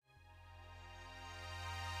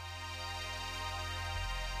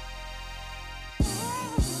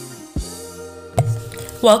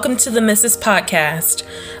Welcome to the Mrs. Podcast,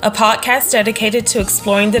 a podcast dedicated to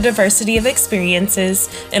exploring the diversity of experiences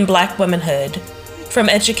in Black womanhood. From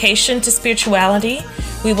education to spirituality,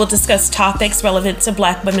 we will discuss topics relevant to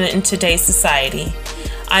Black women in today's society.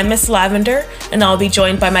 I'm Miss Lavender, and I'll be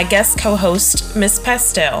joined by my guest co-host, Miss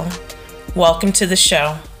Pastel. Welcome to the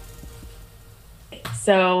show.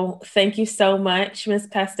 So thank you so much, Miss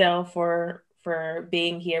Pastel, for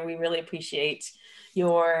being here. We really appreciate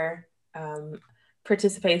your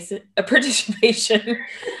participation.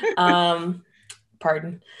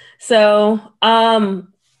 Pardon. So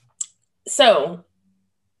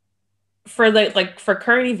for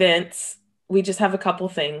current events, we just have a couple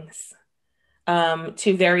things.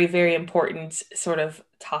 Two very, very important sort of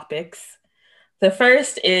topics. The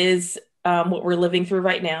first is what we're living through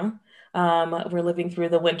right now. We're living through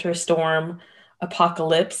the winter storm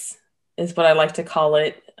apocalypse, is what I like to call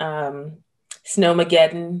it.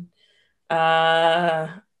 Snowmageddon.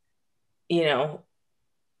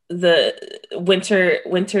 The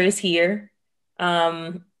winter is here.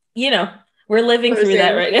 We're living through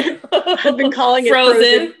that right now. I've been calling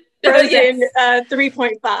Frozen. Frozen yes.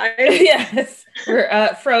 3.5. Yes,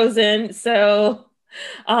 we're frozen. So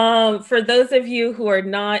for those of you who are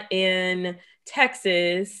not in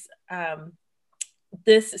Texas,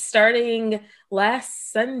 this starting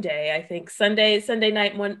last Sunday, I think Sunday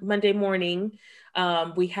night, Monday morning,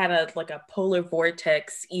 we had a polar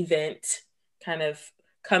vortex event kind of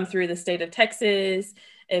come through the state of Texas.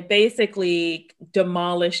 It basically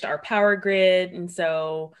demolished our power grid. And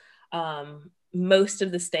so most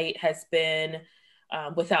of the state has been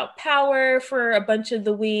without power for a bunch of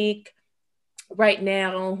the week. Right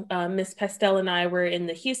now, Miss Pastel and I were in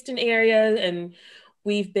the Houston area, and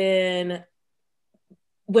we've been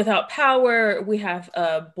without power. We have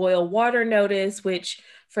a boil water notice, which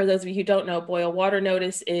for those of you who don't know, boil water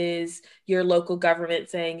notice is your local government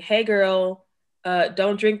saying, hey girl,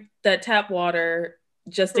 don't drink that tap water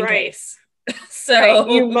just in case. So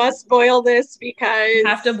you must boil this because you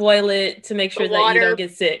have to boil it to make sure that you don't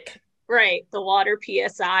get sick. Right. The water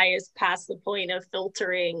PSI is past the point of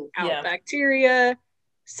filtering out bacteria.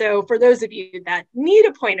 So for those of you that need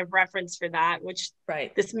a point of reference for that, which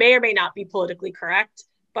this may or may not be politically correct,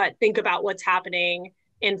 but think about what's happening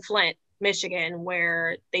in Flint, Michigan,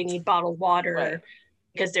 where they need bottled water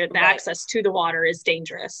because the access to the water is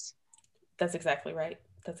dangerous. That's exactly right.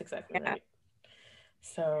 Right.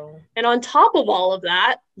 So, and on top of all of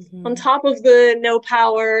that, on top of the no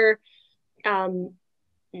power,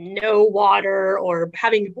 no water, or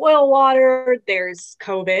having to boil water, there's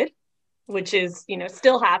COVID, which is,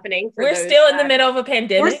 still happening. We're still in the middle of a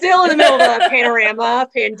pandemic. We're still in the middle of a panorama,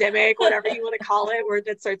 pandemic, whatever you want to call it, word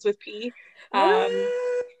that starts with P.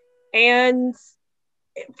 And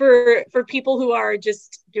for people who are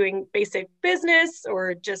just doing basic business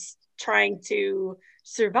or just trying to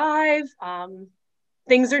survive,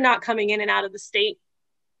 things are not coming in and out of the state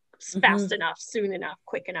fast enough, soon enough,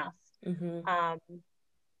 quick enough.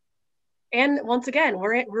 And once again,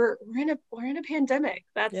 we're in a pandemic.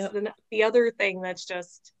 That's the other thing that's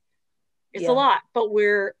just a lot. But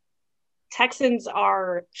Texans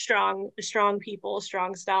are strong people,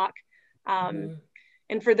 strong stock. And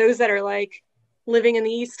for those that are living in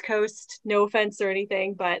the East Coast, no offense or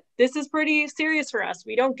anything, but this is pretty serious for us.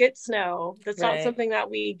 We don't get snow. That's not something that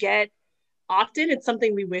we get often. It's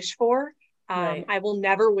something we wish for. I will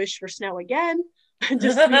never wish for snow again,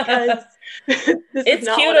 just because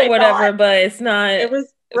it's cute or whatever, but it's not. It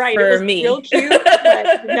was for it was me. Real cute,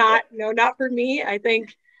 but not for me. I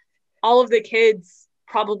think all of the kids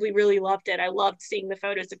probably really loved it. I loved seeing the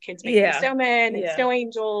photos of kids making snowmen and snow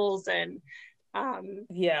angels, and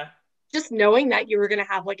just knowing that you were going to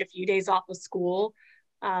have a few days off of school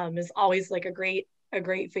is always a great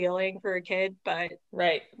feeling for a kid. But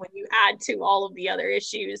when you add to all of the other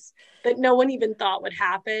issues that no one even thought would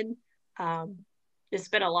happen, it's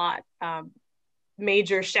been a lot.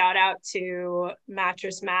 Major shout out to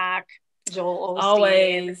Mattress Mac, Joel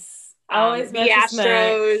Osteen, always the Mattress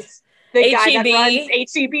Astros, Mac. the H-E-B. guy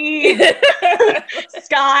that runs HEB,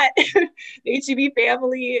 Scott, HEB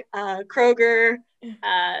family, Kroger.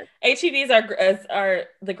 HEBs are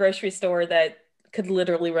the grocery store that could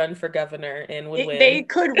literally run for governor and would win. They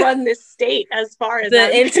could run this state as far as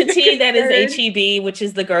the entity that is HEB, which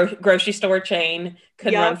is the grocery store chain,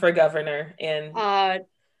 could run for governor. And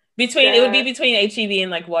it would be between HEB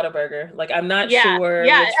and Whataburger. I'm not sure.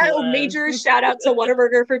 Major shout out to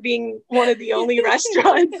Whataburger for being one of the only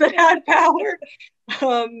restaurants that had power.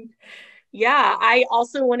 I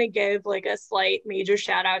also want to give a slight major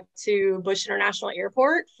shout out to Bush International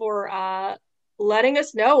Airport for letting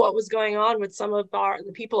us know what was going on with some of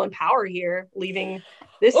the people in power here leaving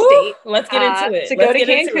this state. Let's get into it. To go to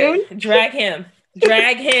Cancun.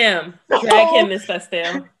 Drag him, Miss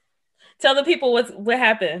Pastel. Tell the people what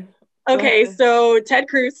happened. Okay, so Ted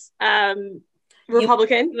Cruz,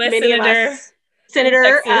 Republican, US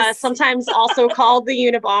Senator, sometimes also called the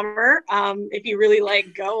Unabomber, if you really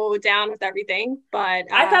like go down with everything. But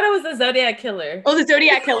I thought it was the Zodiac Killer. Oh, the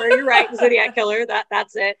Zodiac Killer. You're right, the Zodiac Killer.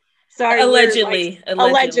 That's it. Sorry, allegedly.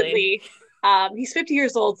 He's 50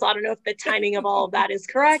 years old, so I don't know if the timing of all of that is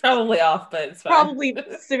correct. It's probably off, but it's fine. Probably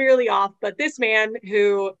severely off. But this man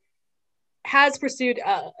who has pursued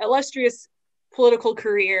an illustrious political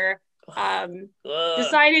career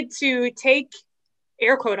decided to take,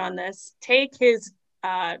 air quote on this, take his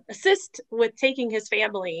assist with taking his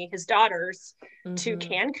family, his daughters, to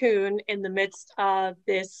Cancun in the midst of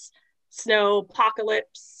this snow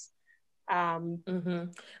apocalypse.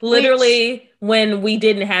 Literally, when we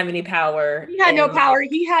didn't have any power. He had no power. And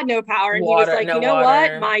he was like, you know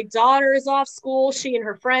what? My daughter is off school. She and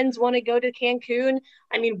her friends want to go to Cancun.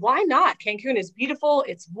 I mean, why not? Cancun is beautiful.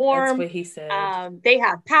 It's warm. That's what he said. They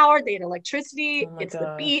have power. They had electricity. It's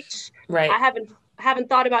the beach. Right. I haven't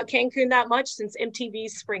thought about Cancun that much since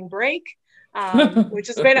MTV's Spring Break, which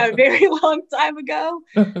has been a very long time ago.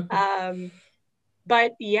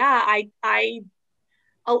 But yeah,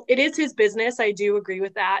 it is his business. I do agree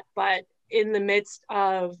with that. But in the midst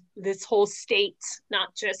of this whole state,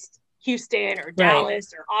 not just Houston or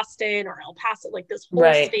Dallas or Austin or El Paso, like this whole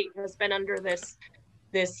state has been under this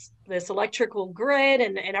electrical grid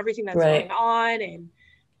and everything that's going on. And,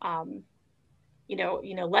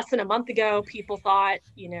 less than a month ago, people thought,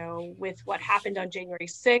 with what happened on January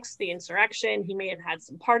 6th, the insurrection, he may have had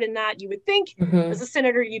some part in that. You would think as a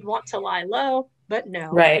senator, you'd want to lie low, but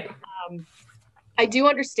no. Right. I do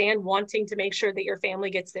understand wanting to make sure that your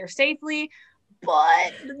family gets there safely,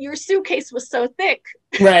 but your suitcase was so thick.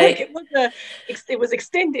 Right. It was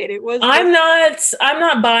extended. It was. I'm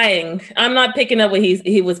not buying. I'm not picking up what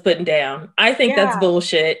he was putting down. I think that's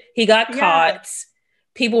bullshit. He got caught.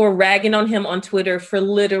 People were ragging on him on Twitter for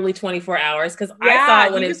literally 24 hours. Cause I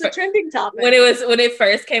thought when it was a trending topic. When it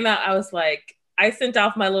first came out, I was like, I sent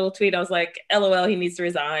off my little tweet. I was like, LOL, he needs to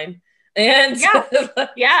resign. And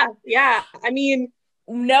yeah. I mean,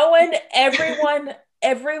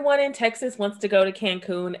 everyone in Texas wants to go to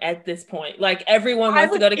Cancun at this point. Like everyone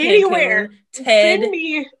wants to go to Cancun. Anywhere. Ted,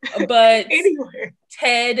 but anywhere.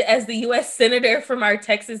 Ted, as the U.S. senator from our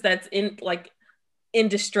Texas, that's in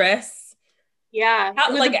distress. Yeah,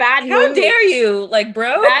 it was a bad move. How dare you,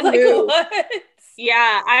 bro? Bad move. What?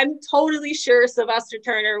 Yeah, I'm totally sure Sylvester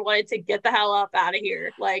Turner wanted to get the hell up out of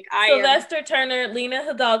here. Sylvester Turner, Lena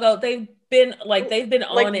Hidalgo, they've been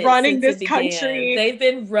on it, running this country. They've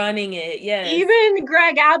been running it. Yeah. Even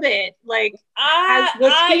Greg Abbott, was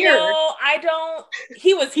here.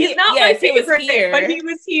 He was here. He's not my favorite, but he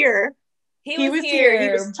was here. He was here. He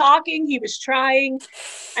was talking. He was trying.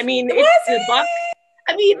 I mean, it's the buck.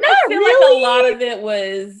 I mean, not I feel really. Like a lot of it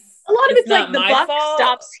was. A lot of it's like the buck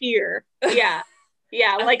stops here. Yeah.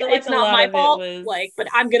 Yeah, it's not my fault. But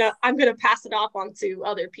I'm gonna pass it off onto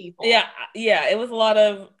other people. Yeah. It was a lot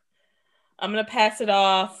of I'm gonna pass it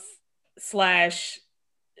off /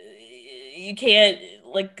 you can't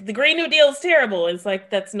the Green New Deal is terrible. It's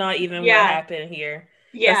that's not even what happened here.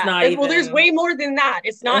 Yeah. That's not even... there's way more than that.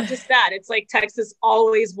 It's not just that. It's Texas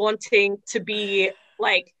always wanting to be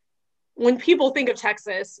when people think of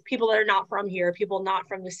Texas, people that are not from here, people not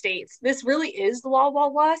from the States, this really is the Wild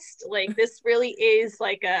Wild West. This really is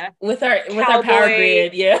with our power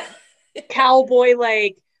grid, cowboy,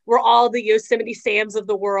 we're all the Yosemite Sams of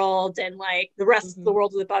the world, and the rest of the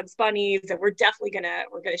world of the Bugs Bunnies, and we're definitely gonna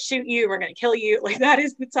shoot you, we're gonna kill you. That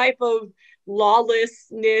is the type of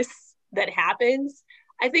lawlessness that happens.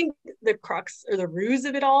 I think the crux or the ruse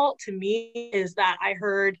of it all, to me, is that I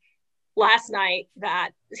heard last night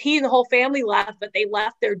that he and the whole family left, but they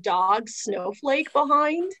left their dog Snowflake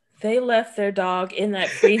behind. They left their dog in that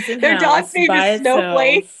freezing their house dog's name is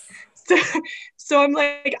Snowflake. So I'm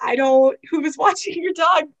who was watching your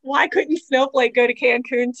dog? Why couldn't Snowflake go to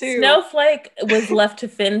Cancun too? Snowflake was left to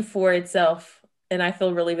fend for itself, and I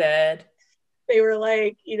feel really bad. They were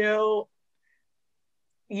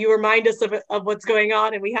you remind us of what's going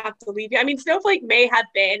on and we have to leave you. I mean, Snowflake may have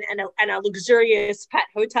been in a luxurious pet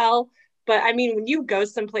hotel, but I mean, when you go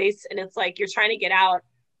someplace and it's you're trying to get out,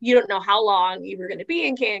 you don't know how long you were going to be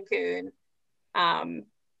in Cancun.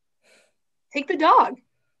 Take the dog.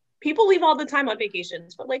 People leave all the time on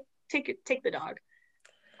vacations, but take the dog.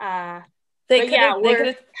 They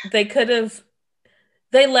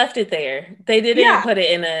left it there. They didn't put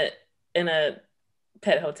it in a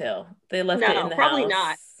pet hotel. They left it in No, the probably house.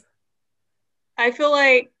 not. I feel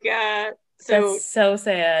like so that's so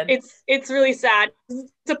sad. It's really sad.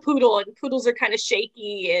 It's a poodle, and poodles are kind of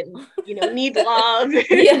shaky and need love.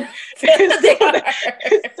 Yeah,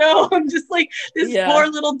 so I'm just like, this poor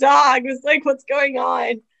little dog was like, what's going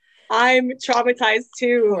on? I'm traumatized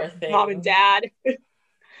too, mom and dad.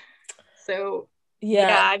 So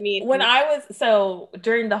yeah, I mean, when I was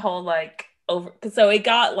during the whole like so it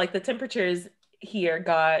got like the temperatures here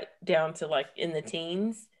got down to like in the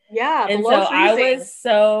teens. Yeah, and below so freezing. I was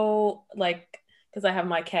so like, because I have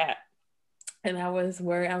my cat, and I was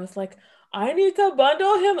worried. I was like, I need to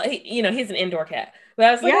bundle him. He's an indoor cat, but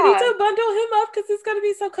I was like, I need to bundle him up because it's gonna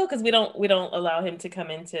be so cold. Because we don't allow him to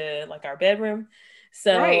come into like our bedroom.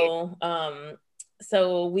 So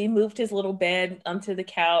so we moved his little bed onto the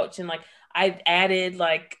couch, and like I added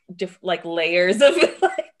like like layers of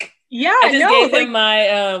like. I just gave him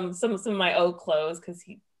my some of my old clothes because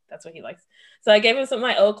that's what he likes. So I gave him some of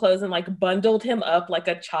my old clothes and like bundled him up like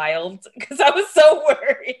a child because I was so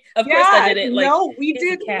worried. Of course I did it. Like, no, we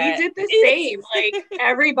did the same. Like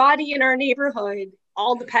everybody in our neighborhood,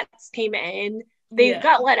 all the pets came in. They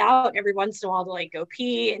got let out every once in a while to like go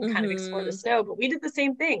pee and kind of explore the snow, but we did the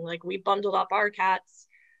same thing. Like we bundled up our cats.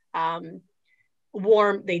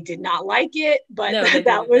 Warm. They did not like it, but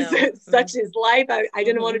that was such his life. I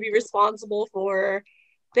didn't want to be responsible for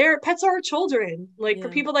their pets. Are children. Like for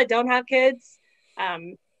people that don't have kids,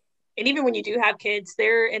 and even when you do have kids,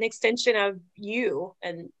 they're an extension of you,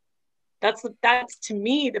 and that's to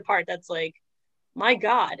me the part that's like, my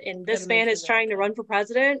God. And this man is trying to run for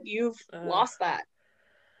president. You've lost that.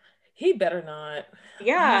 He better not.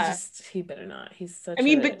 Yeah, he better not. He's such. I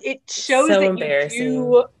mean, but it shows so that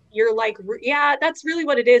embarrassing. You're like, yeah, that's really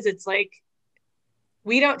what it is. It's like,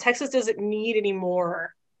 Texas doesn't need any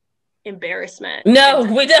more embarrassment. No,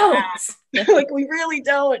 we don't. Like, we really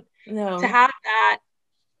don't. No. To have that.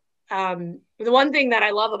 The one thing that I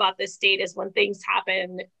love about this state is when things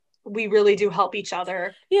happen, we really do help each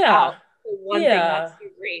other. Yeah. One thing that's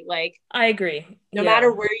great. Like, I agree. No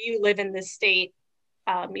matter where you live in this state,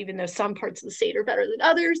 even though some parts of the state are better than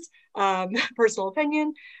others, personal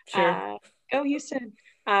opinion. Sure. Go Houston.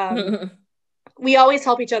 We always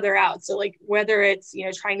help each other out. So like whether it's,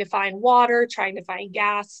 trying to find water, trying to find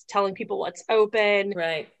gas, telling people what's open,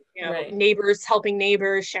 right. Neighbors, helping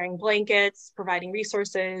neighbors, sharing blankets, providing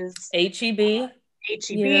resources. HEB,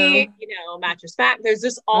 Mattress Mac. There's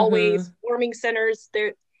just always warming centers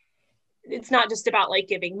there. It's not just about like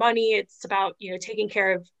giving money. It's about, taking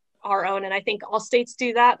care of our own. And I think all states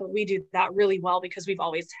do that, but we do that really well because we've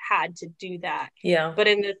always had to do that. Yeah. But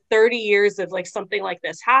in the 30 years of like something like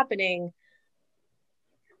this happening,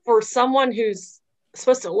 for someone who's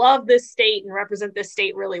supposed to love this state and represent this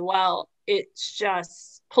state really well, it's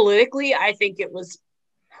just politically, I think it was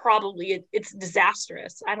probably, it's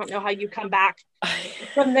disastrous. I don't know how you come back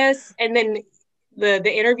from this. And then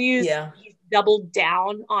the interviews, he doubled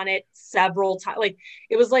down on it several times. Like,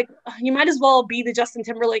 it was like, you might as well be the Justin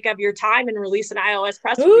Timberlake of your time and release an iOS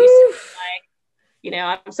press release. Like,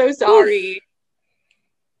 I'm so sorry.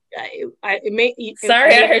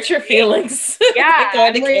 Sorry, I hurt your feelings.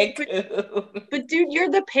 Yeah. But dude, you're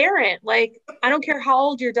the parent. Like, I don't care how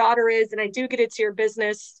old your daughter is, and I do get it's your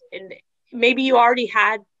business. And maybe you already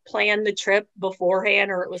had planned the trip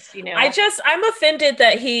beforehand, or it was, I'm offended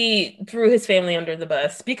that he threw his family under the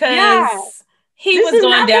bus because he was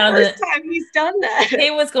going down the first time he's done that.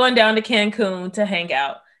 He was going down to Cancun to hang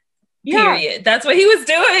out. Period. That's what he was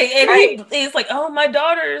doing. And he's like, oh, my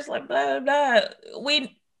daughter's like, blah, blah, blah.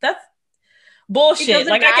 That's bullshit.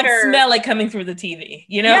 Like, matter. I can smell it coming through the TV,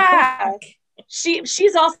 Yeah.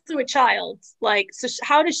 She's also a child. Like, so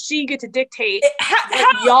how does she get to dictate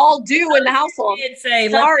what y'all do in the household? Say,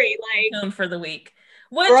 sorry, like, for the week.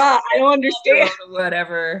 Bruh, I don't understand.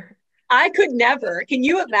 Whatever. I could never. Can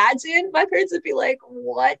you imagine? My parents would be like,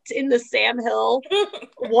 what in the Sam Hill?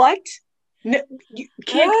 What? No, you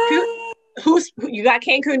got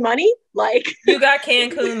Cancun money? Like, you got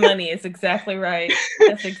Cancun money. It's exactly right.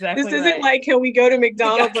 That's exactly this isn't like, can we go to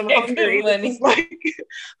McDonald's? I'm hungry. This is like,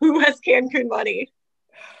 who has Cancun money?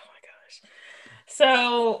 Oh my gosh.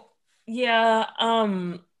 So yeah,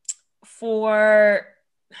 for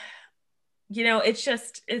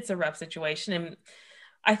it's a rough situation. And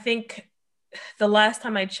I think the last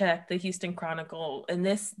time I checked the Houston Chronicle, and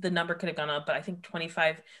the number could have gone up, but I think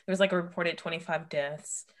 25, there was like a reported 25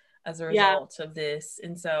 deaths as a result of this.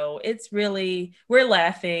 And so it's really, we're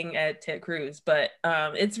laughing at Ted Cruz, but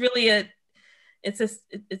it's really it's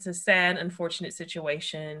a sad, unfortunate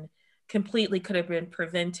situation. Completely could have been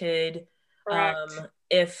prevented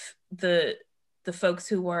if the folks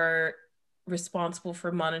who were responsible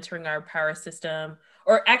for monitoring our power system.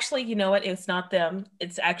 Or actually, you know what? It's not them.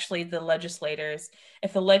 It's actually the legislators.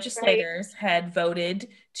 If the legislators had voted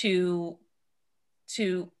to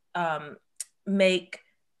make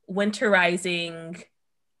winterizing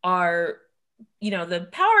our, the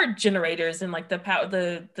power generators and like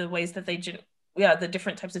the ways that the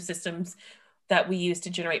different types of systems that we use to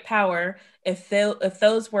generate power, if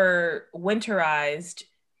those were winterized,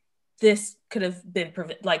 this could have been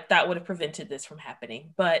that would have prevented this from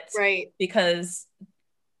happening. But because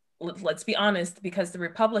let's be honest, because the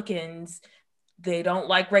Republicans, they don't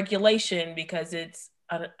like regulation because it's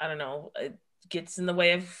I don't know, it gets in the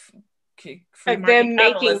way of free market them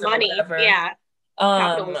making money.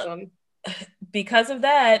 Capitalism. Because of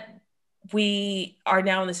that, we are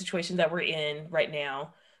now in the situation that we're in right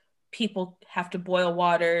now. People have to boil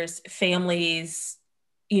waters. Families,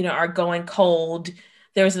 are going cold.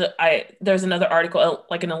 There's another article,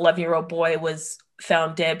 like an 11-year-old boy was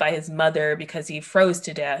found dead by his mother because he froze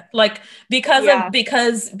to death. Like because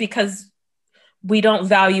we don't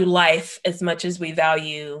value life as much as we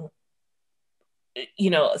value,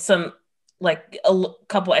 some like a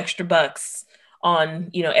couple extra bucks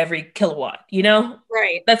on, every kilowatt,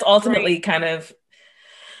 Right. That's ultimately kind of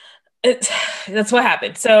that's what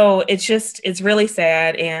happened. So it's really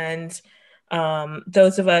sad. And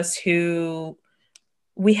those of us who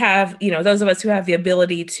have the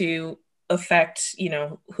ability to affect,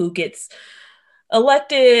 who gets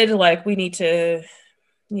elected, like we need to,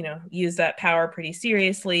 use that power pretty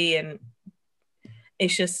seriously. And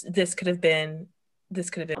it's just, this could have been.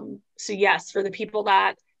 So yes, for the people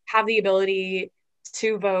that have the ability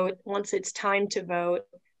to vote, once it's time to vote,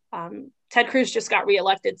 Ted Cruz just got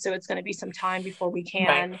reelected, so it's going to be some time before we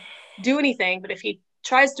can do anything. But if he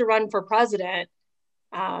tries to run for president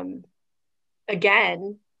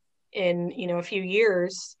again in a few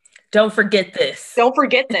years, don't forget this. And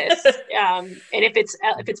if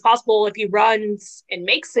it's possible, if he runs and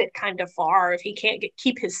makes it kind of far, if he can't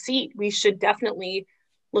keep his seat, we should definitely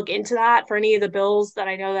look into that for any of the bills that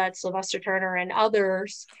I know that Sylvester Turner and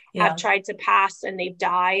others have tried to pass and they've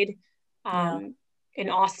died in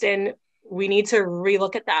Austin. We need to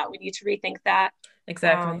relook at that. We need to rethink that.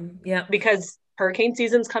 Exactly. Because hurricane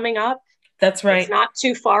season's coming up. That's right. It's not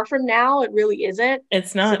too far from now. It really isn't.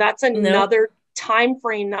 It's not. So that's another time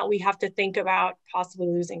frame that we have to think about possibly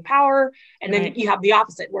losing power. And then you have the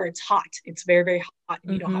opposite where it's hot. It's very, very hot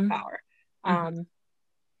and you don't have power.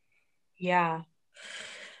 Yeah.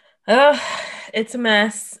 It's a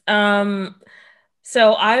mess.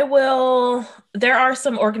 So there are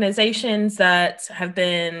some organizations that have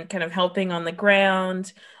been kind of helping on the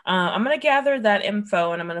ground. I'm going to gather that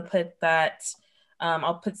info and I'm going to put that,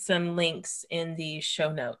 I'll put some links in the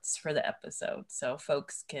show notes for the episode. So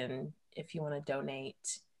folks can, if you want to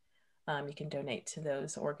donate, you can donate to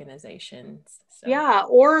those organizations. So. Yeah,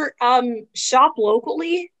 or shop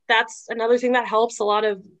locally. That's another thing that helps. A lot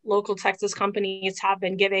of local Texas companies have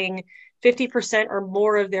been giving 50% or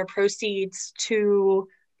more of their proceeds to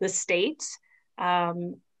the state.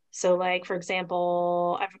 So like, for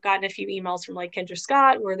example, I've gotten a few emails from like Kendra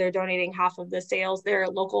Scott where they're donating half of the sales. They're a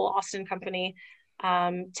local Austin company,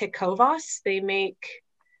 Tecovas. They make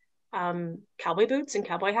cowboy boots and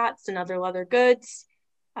cowboy hats and other leather goods.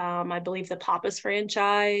 I believe the Pappas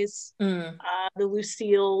franchise, the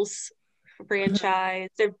Lucille's franchise.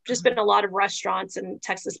 There've just been a lot of restaurants and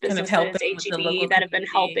Texas businesses, kind of H-E-B, that have been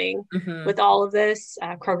helping with all of this,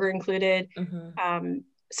 Kroger included.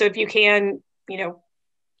 So if you can,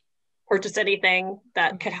 purchase anything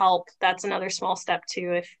that could help, that's another small step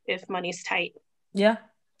too, if money's tight. Yeah.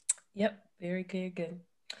 Yep. Very good.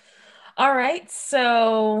 All right.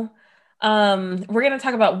 So we're going to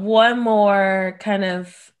talk about one more kind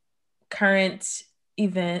of current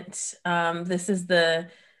event. This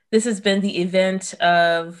has been the event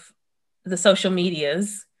of the social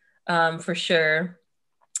medias, for sure.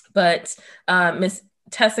 But Miss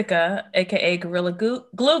Tessica, aka Gorilla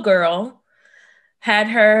Glue Girl,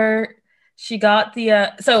 she got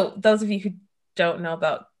the so those of you who don't know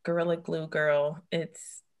about Gorilla Glue Girl,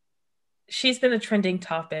 she's been a trending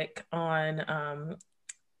topic on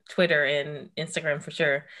Twitter and Instagram for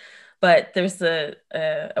sure. But there's a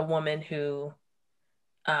woman who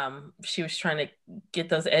she was trying to get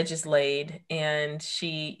those edges laid and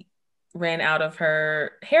she ran out of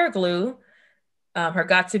her hair glue, her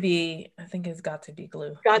Got to Be, I think it's Got to Be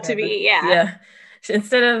glue. Got to Be, yeah. Yeah.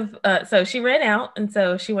 Instead of, so she ran out and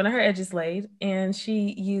so she wanted her edges laid and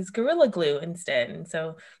she used Gorilla Glue instead. And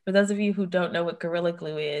so for those of you who don't know what Gorilla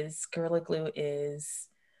Glue is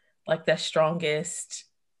like the strongest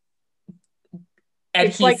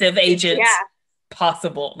adhesive agent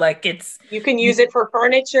possible. Like you can use it for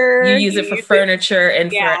furniture. You use it for furniture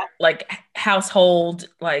and yeah. for like household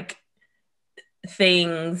like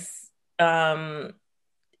things. You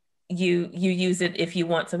use it if you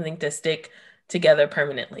want something to stick together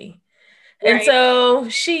permanently. Right. And so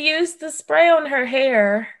she used the spray on her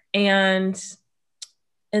hair, and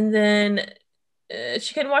then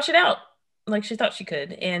she couldn't wash it out like she thought she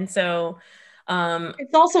could. And so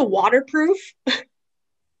it's also waterproof.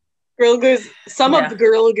 Gorilla Glues, some of the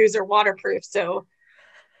Gorilla Glues are waterproof, so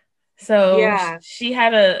yeah. She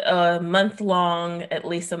had a month-long, at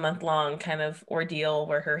least a month-long kind of ordeal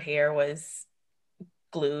where her hair was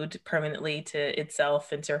glued permanently to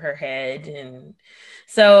itself into her head. And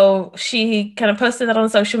so she kind of posted that on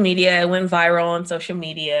social media. It went viral on social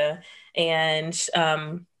media. And,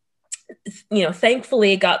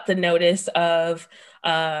 thankfully got the notice of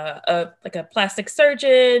a plastic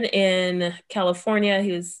surgeon in California.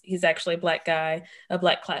 He's actually a black guy, a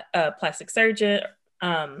black plastic surgeon.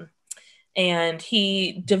 And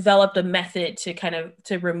he developed a method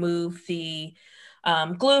to remove the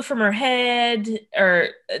glue from her head, or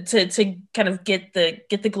to kind of get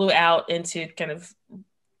the glue out and to kind of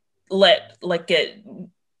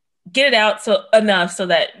get it out so enough so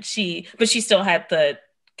that she still had the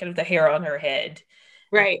kind of the hair on her head.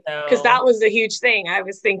 Right. Because that was a huge thing. I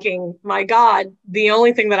was thinking, my God, the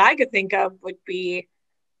only thing that I could think of would be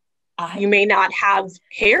you may not have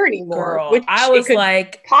hair anymore. Girl, which I was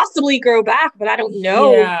like, possibly grow back, but I don't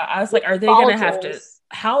know. Yeah, I was like, are they going to have to,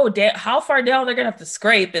 how far down they're going to have to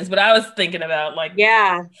scrape is what I was thinking about. Like,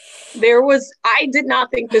 yeah, I did not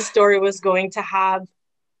think this story was going to have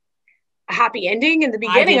a happy ending in the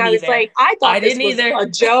beginning. I was like, I thought this was a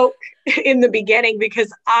joke in the beginning,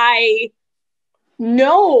 because I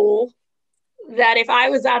know that if I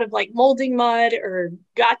was out of like molding mud or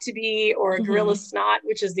Got2b or Gorilla Snot,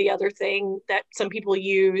 which is the other thing that some people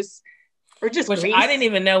use, or just which grease. I didn't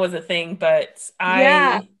even know was a thing, but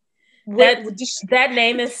that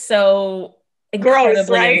name is so incredibly gross,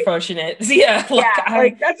 right? Unfortunate. Yeah,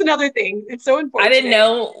 like that's another thing. It's so unfortunate. I didn't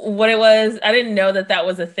know what it was. I didn't know that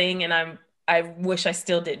was a thing, and I wish I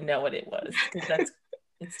still didn't know what it was, because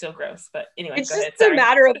it's still gross. But anyway, it's just a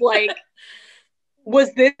matter of like,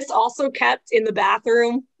 was this also kept in the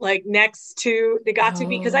bathroom, like next to the Got2b?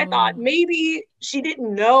 Because I thought maybe she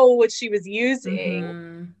didn't know what she was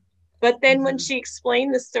using. But then when she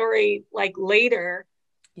explained the story, like later,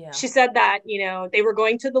 she said that, they were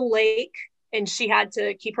going to the lake and she had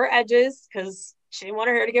to keep her edges because she didn't want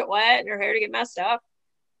her hair to get wet and her hair to get messed up.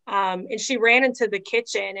 And she ran into the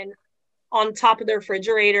kitchen, and on top of the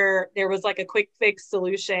refrigerator, there was like a quick fix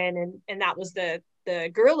solution. And that was the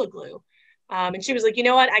Gorilla Glue. And she was like, you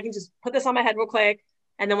know what? I can just put this on my head real quick.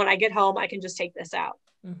 And then when I get home, I can just take this out.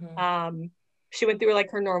 She went through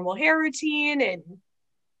like her normal hair routine and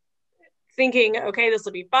thinking, okay, this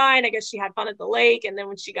will be fine. I guess she had fun at the lake. And then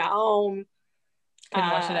when she got home, couldn't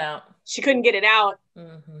wash it out. She couldn't get it out.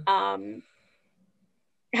 And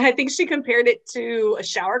I think she compared it to a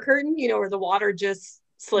shower curtain, where the water just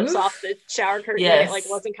slips off the shower curtain and it like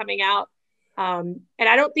wasn't coming out. And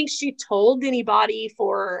I don't think she told anybody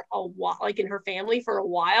for a while, like in her family for a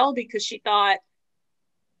while, because she thought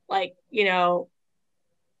like, you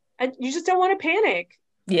just don't want to panic.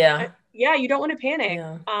 Yeah. You don't want to panic.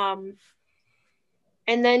 Yeah.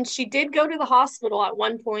 And then she did go to the hospital at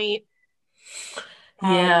one point.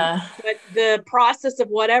 But the process of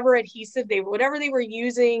whatever adhesive they were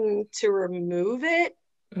using to remove it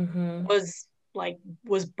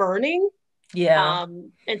was burning. Yeah.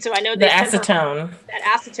 And so I know the acetone. That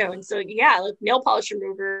acetone. So like nail polish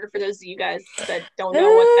remover, for those of you guys that don't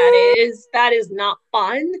know what that is not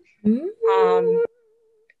fun.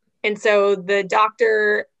 And so the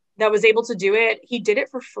doctor that was able to do it, he did it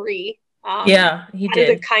for free. He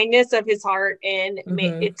did. The kindness of his heart, and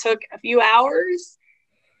it took a few hours.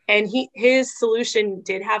 And his solution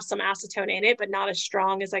did have some acetone in it, but not as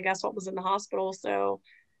strong as I guess what was in the hospital. So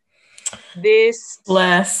this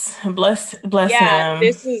bless him.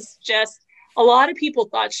 This is just, a lot of people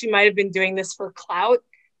thought she might have been doing this for clout.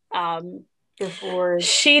 Before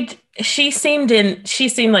she seemed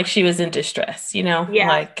like she was in distress,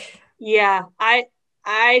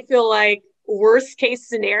 I feel like worst case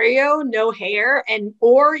scenario, no hair,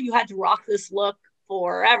 or you had to rock this look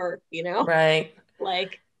forever, right?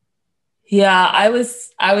 Like, yeah, I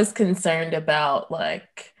was concerned about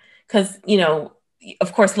like, because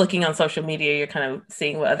of course, looking on social media, you're kind of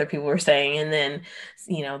seeing what other people were saying, and then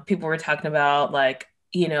people were talking about like,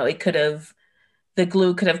 the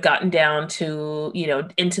glue could have gotten down to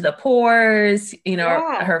into the pores,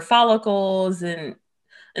 her follicles, and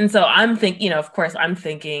so I'm thinking, of course I'm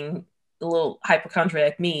thinking a little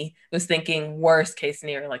hypochondriac me was thinking worst case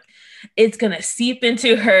scenario, like it's gonna seep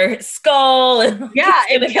into her skull and yeah,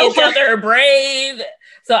 it's gonna get down to her brain.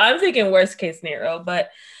 So I'm thinking worst case scenario,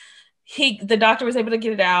 but the doctor was able to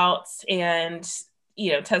get it out, and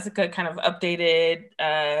Tessica kind of updated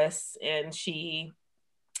us, and she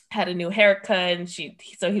had a new haircut, and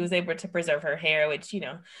so he was able to preserve her hair, which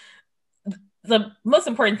the most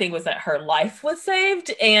important thing was that her life was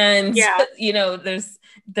saved, and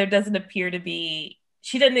there doesn't appear to be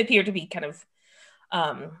she doesn't appear to be kind of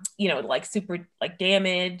like super like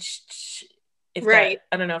damaged. Right.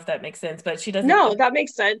 I don't know if that makes sense, but she doesn't. No, that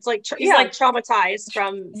makes sense. Like like traumatized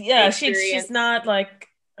from she's not like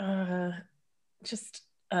just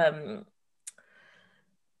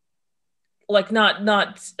like not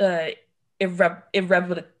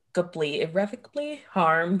irrevocably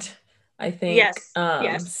harmed, I think. Yes.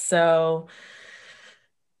 Yes. So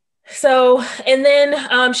and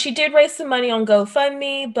then she did raise some money on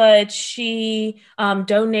GoFundMe, but she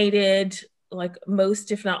donated like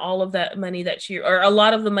most, if not all of that money or a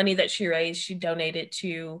lot of the money that she raised, she donated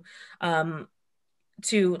to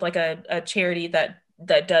like a charity that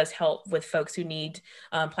does help with folks who need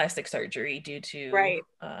plastic surgery due to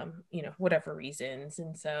whatever reasons.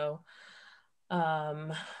 And so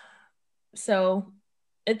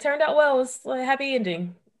it turned out well. It was a happy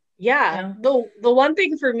ending. Yeah. The one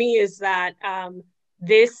thing for me is that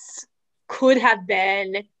this could have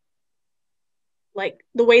been like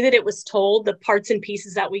the way that it was told, the parts and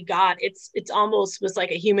pieces that we got, it's almost was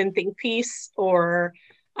like a human think piece, or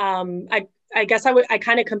I guess I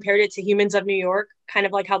kind of compared it to Humans of New York, kind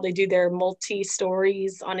of like how they do their multi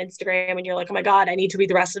stories on Instagram, and you're like, oh my God, I need to read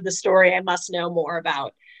the rest of the story. I must know more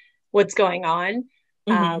about what's going on.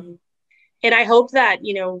 Mm-hmm. And I hope that,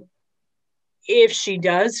 if she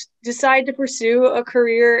does decide to pursue a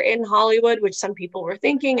career in Hollywood, which some people were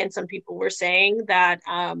thinking and some people were saying, that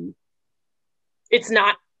it's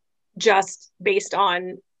not just based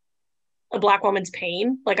on a Black woman's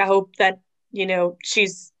pain. Like, I hope that,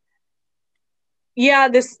 she's,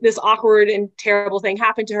 this awkward and terrible thing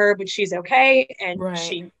happened to her, but she's okay. And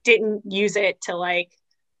she didn't use it to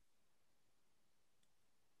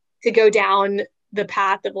go down the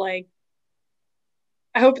path of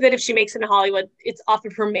I hope that if she makes it in Hollywood, it's off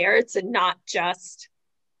of her merits and not just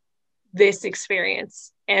this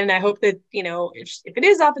experience. And I hope that, if it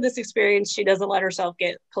is off of this experience, she doesn't let herself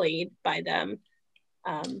get played by them.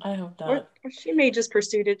 I hope not. Or she may just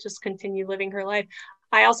pursue to just continue living her life.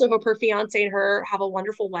 I also hope her fiance and her have a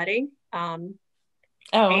wonderful wedding. I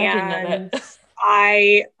didn't know that.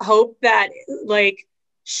 I hope that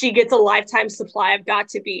she gets a lifetime supply of Got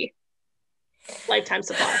to Be. Lifetime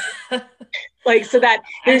supply. So that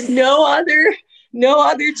there's no other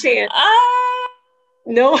chance.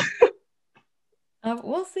 No.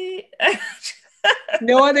 We'll see.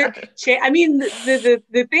 No other chance. I mean,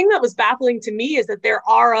 the thing that was baffling to me is that there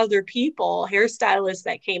are other people, hairstylists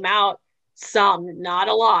that came out, some, not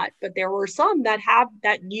a lot, but there were some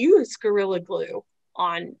that use Gorilla Glue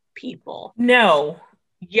on people. No.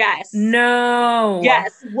 Yes. No.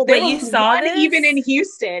 Yes. Well, there was one even in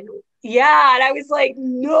Houston. Yeah, and I was like,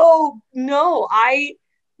 no.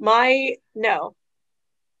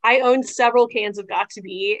 I own several cans of Got to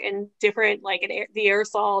Be in different, the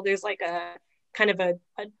aerosol. There's like a kind of a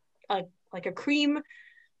cream.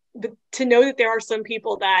 But to know that there are some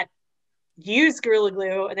people that use Gorilla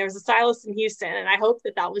Glue, and there's a stylist in Houston, and I hope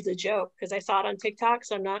that was a joke because I saw it on TikTok,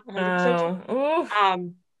 so I'm not 100% sure.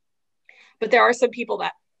 But there are some people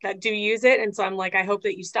that do use it, and so I'm like, I hope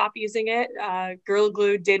that you stop using it. Gorilla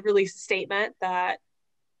Glue did release a statement that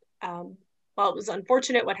while it was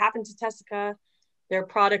unfortunate what happened to Tessica, their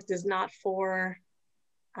product is not for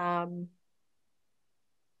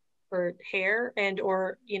hair and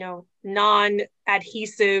or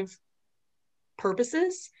non-adhesive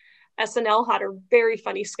purposes. SNL had a very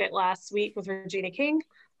funny skit last week with Regina King.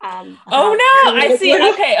 I see.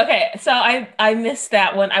 Okay. So I missed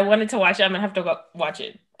that one. I wanted to watch it. I'm gonna have to go watch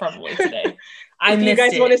it probably today. If you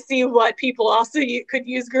guys want to see what people also could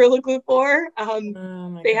use Gorilla Glue for,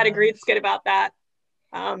 they had a great skit about that.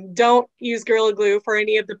 Don't use Gorilla Glue for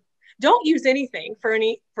don't use anything for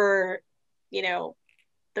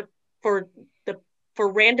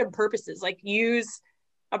random purposes. Like, use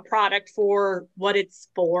a product for what it's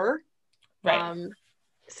for. Right.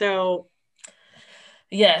 So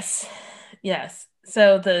yes.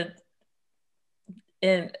 So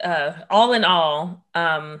all in all,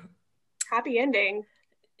 happy ending.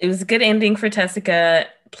 It was a good ending for Tessica.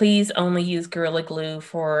 Please only use Gorilla Glue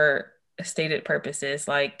for stated purposes,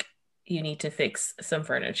 like you need to fix some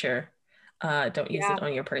furniture. Don't use it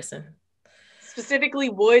on your person. Specifically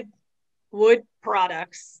wood wood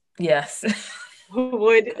products. Yes.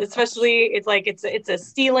 Wood, especially, it's like it's a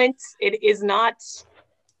sealant. It is not.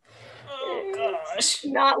 Oh gosh.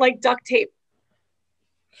 Not like duct tape.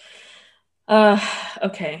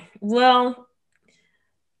 Okay. Well,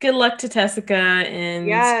 good luck to Tessica and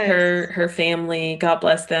her family. God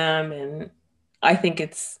bless them. And I think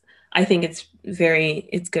it's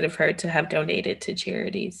good of her to have donated to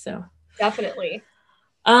charities. So definitely.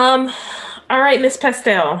 All right, Miss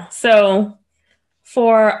Pastel. So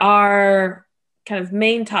for our kind of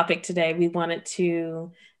main topic today, we wanted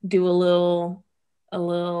to do a little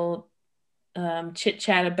chit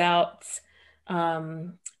chat about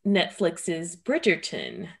Netflix's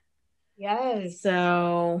Bridgerton. Yes.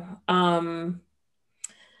 So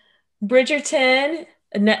Bridgerton,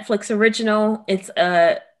 a Netflix original. It's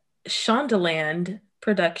a Shondaland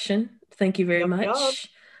production. Thank you very much.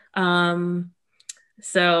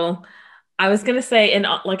 So I was gonna say, in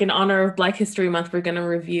honor of Black History Month, we're gonna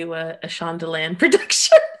review a Shondaland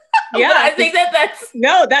production. Yeah, but I think that's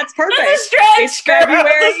perfect. That's a stretch. It's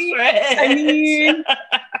February. I mean,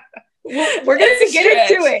 we're gonna get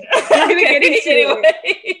into it. We're gonna get into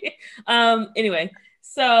it. Anyway,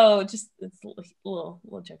 so just it's a little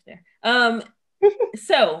joke there.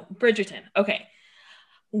 So Bridgerton. Okay.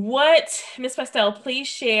 What, Miss Pastel, please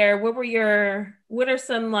share, what are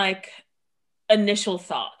some like initial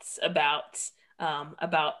thoughts about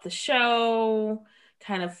the show,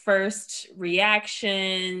 kind of first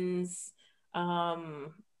reactions.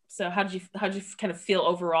 So how did you kind of feel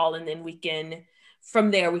overall, and then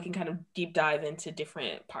from there we can kind of deep dive into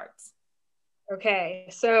different parts. Okay,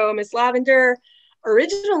 so Miss Lavender,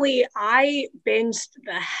 originally I binged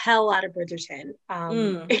the hell out of Bridgerton.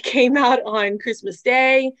 It came out on Christmas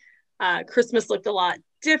Day. Christmas looked a lot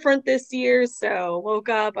different this year, so woke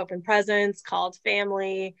up, opened presents, called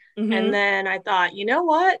family, and then I thought, you know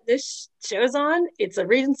what, this show's on. It's a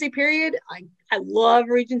Regency period. I love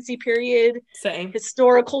Regency period. Same.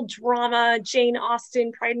 Historical drama, Jane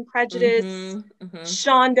Austen, Pride and Prejudice,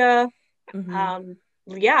 Shonda.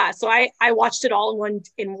 Yeah, so I watched it all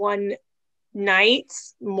in one night,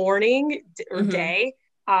 morning or day.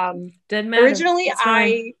 Didn't matter. Originally,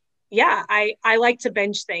 I like to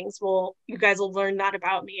binge things. Well, you guys will learn that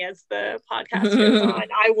about me as the podcast goes on.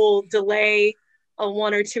 I will delay a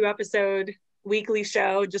 1 or 2 episode weekly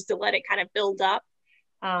show just to let it kind of build up.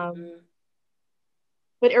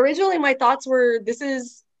 But originally my thoughts were, this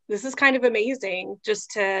is kind of amazing,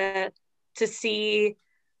 just to see,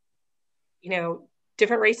 you know,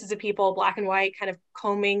 different races of people, Black and white, kind of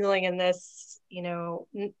commingling in this, you know,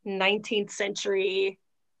 19th century,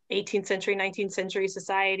 18th century, 19th century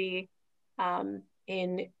society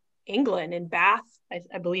in England, in Bath.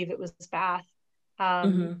 I believe it was Bath.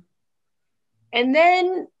 And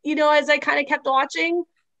then, you know, as I kind of kept watching,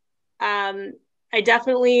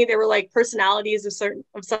 there were like personalities of some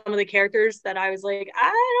of the characters that I was like, I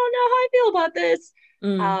don't know how I feel about this.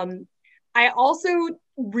 I also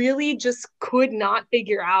really just could not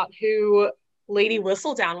figure out who Lady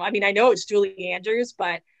Whistledown was. I mean, I know it's Julie Andrews,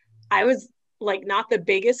 but I was like not the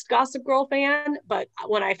biggest Gossip Girl fan. But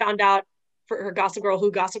when I found out for her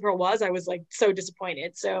who Gossip Girl was, I was like so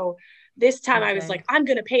disappointed. So this time I was like, I'm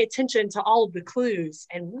going to pay attention to all of the clues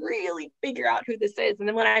and really figure out who this is. And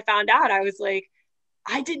then when I found out, I was like,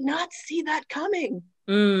 I did not see that coming.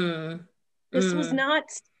 This was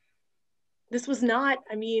not,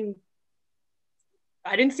 I mean,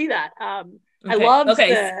 I didn't see that. I loved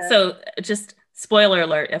so just spoiler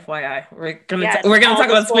alert, FYI. We're gonna talk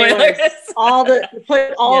about spoilers.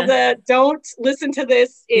 Don't listen to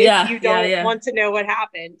this if you don't want to know what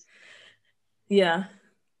happened. Yeah.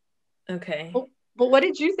 Okay. But what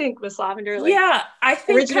did you think, Miss Lavender? I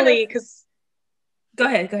think originally, because go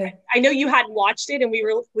ahead. I know you hadn't watched it, and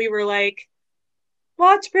we were like,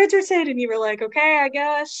 watch Bridgerton, and you were like, okay, I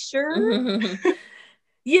guess, sure.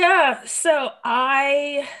 Yeah, so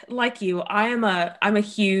I, like you, I'm a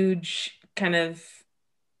huge kind of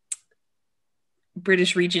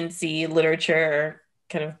British Regency literature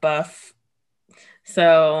kind of buff.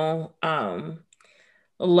 So I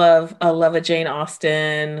love a Jane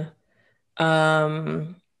Austen.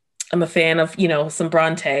 I'm a fan of, you know, some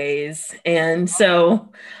Brontes. And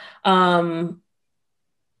so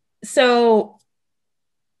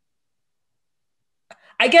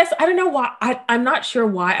I guess, I don't know why, I'm not sure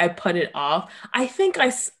why I put it off. I think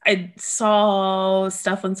I saw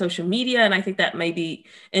stuff on social media, and I think that maybe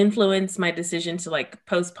influenced my decision to like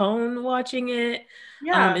postpone watching it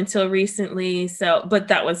until recently. So, but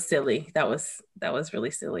that was silly. That was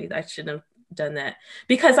really silly. I shouldn't have done that,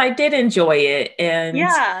 because I did enjoy it. And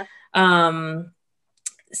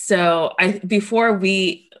so before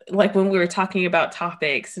we like when we were talking about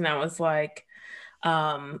topics, and I was like,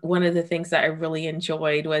 one of the things that I really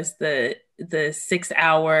enjoyed was the 6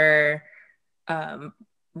 hour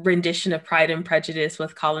rendition of Pride and Prejudice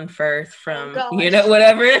with Colin Firth from,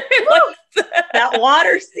 whatever. That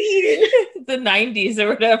water scene. The 90s or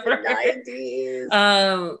whatever. The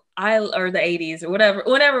 90s. Or the 80s or whatever,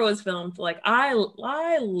 whenever it was filmed. Like I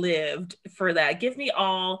lived for that. Give me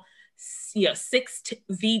all 6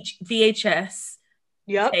 VHS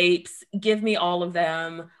tapes. Give me all of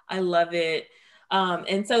them. I love it.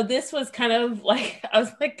 And so this was kind of like, I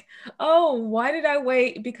was like, oh, why did I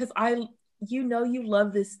wait? Because you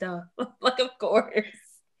love this stuff. Like, of course.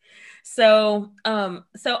 So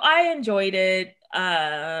I enjoyed it.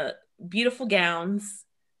 Beautiful gowns.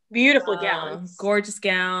 Gorgeous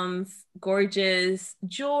gowns, gorgeous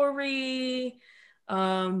jewelry.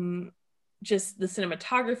 Just the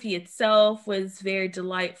cinematography itself was very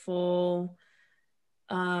delightful.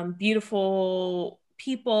 Beautiful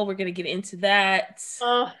people. We're going to get into that.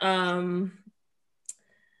 So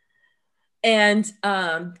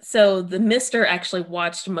the Mister actually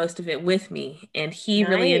watched most of it with me, and he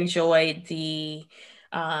really enjoyed the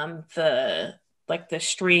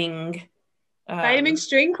string Vitamin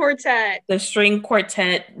String Quartet. The string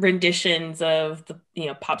quartet renditions of the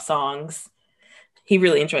pop songs. He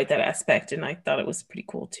really enjoyed that aspect, and I thought it was pretty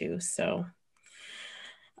cool too. So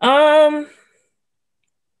and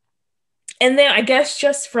then I guess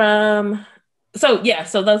just so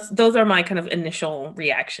those are my kind of initial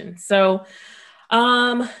reactions. So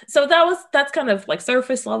that's kind of like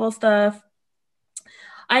surface level stuff.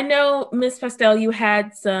 I know, Miss Pastel, you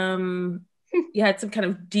had some kind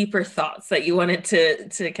of deeper thoughts that you wanted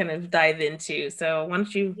to kind of dive into. So why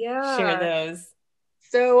don't you share those?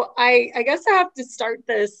 So I guess I have to start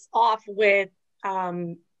this off with,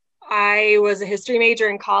 I was a history major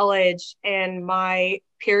in college, and my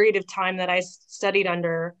period of time that I studied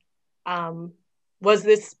under was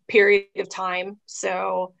this period of time.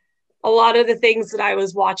 So a lot of the things that I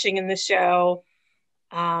was watching in the show,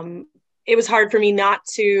 it was hard for me not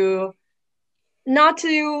to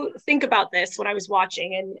think about this when I was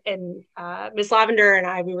watching. And Miss Lavender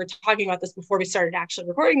and we were talking about this before we started actually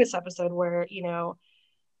recording this episode, where,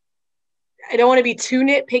 I don't want to be too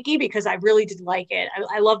nitpicky because I really did like it.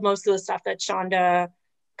 I love most of the stuff that Shonda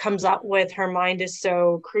comes up with. Her mind is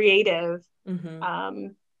so creative. Mm-hmm.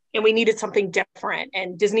 And we needed something different.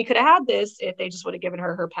 And Disney could have had this if they just would have given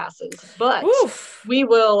her passes. But we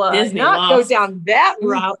will not go down that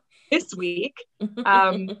route this week.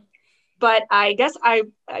 But I guess I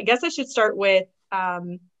should start with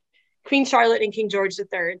Queen Charlotte and King George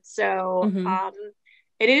III. So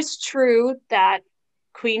it is true that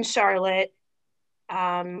Queen Charlotte,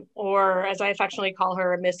 or as I affectionately call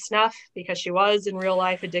her, Miss Snuff, because she was in real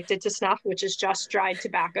life addicted to snuff, which is just dried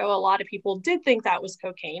tobacco. A lot of people did think that was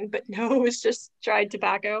cocaine, but no, it was just dried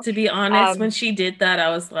tobacco. To be honest, when she did that, I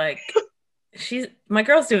was like, my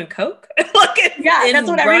girl's doing coke. That's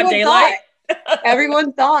what everyone thought.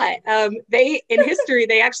 Everyone thought. In history,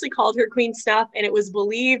 they actually called her Queen Snuff, and it was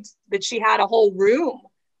believed that she had a whole room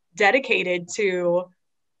dedicated to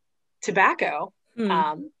tobacco.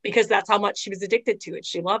 Because that's how much she was addicted to it.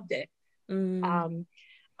 She loved it.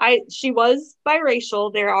 She was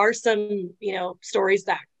biracial. There are some, stories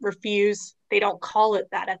that refuse. They don't call it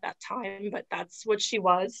that at that time, but that's what she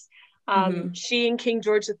was. She and King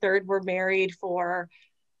George III were married for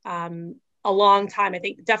a long time. I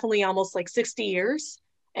think definitely almost like 60 years.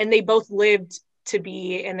 And they both lived to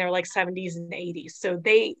be in their like 70s and 80s. So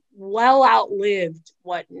they well outlived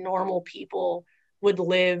what normal people would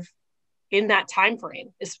live in that time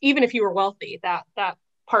frame. Even if you were wealthy, that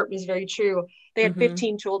part was very true. They had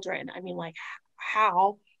 15 children. I mean, like,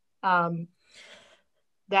 how?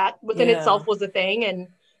 That within itself was a thing. And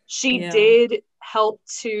she did help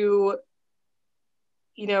to,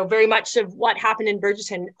 very much of what happened in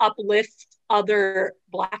Bridgerton, uplift other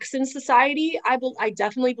Blacks in society. I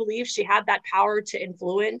definitely believe she had that power to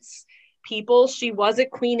influence people. She was a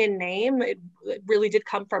queen in name. It really did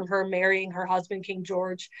come from her marrying her husband, King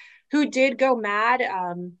George, who did go mad.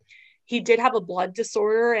 He did have a blood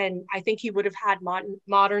disorder, and I think he would have had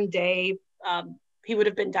modern day, he would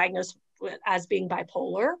have been diagnosed as being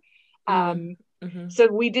bipolar. So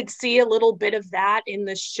we did see a little bit of that in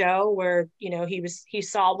the show, where, he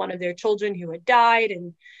saw one of their children who had died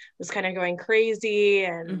and was kind of going crazy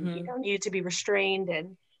and, needed to be restrained.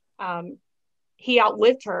 And he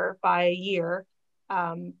outlived her by a year.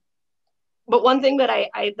 But one thing that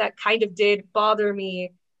that kind of did bother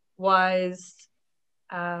me was,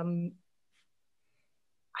 I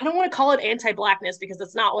don't want to call it anti-Blackness, because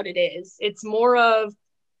that's not what it is. It's more of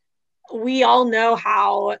we all know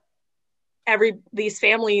how these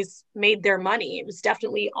families made their money. It was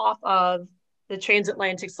definitely off of the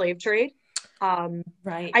transatlantic slave trade.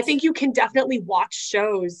 Right. I think you can definitely watch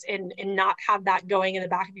shows and not have that going in the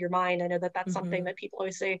back of your mind. I know that that's something that people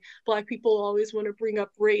always say, Black people always want to bring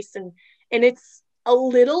up race, and it's a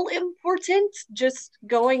little important just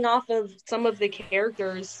going off of some of the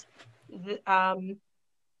characters,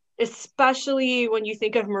 especially when you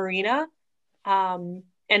think of Marina, and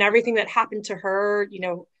everything that happened to her, you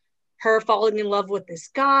know, her falling in love with this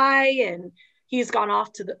guy, and he's gone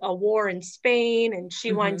off to a war in Spain, and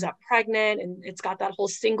she winds up pregnant, and it's got that whole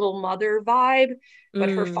single mother vibe. But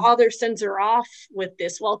her father sends her off with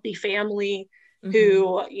this wealthy family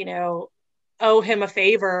who, you know, owe him a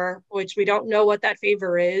favor, which we don't know what that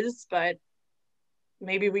favor is, but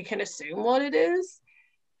maybe we can assume what it is.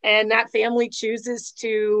 And that family chooses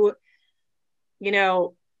to, you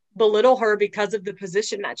know, belittle her because of the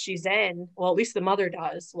position that she's in. Well, at least the mother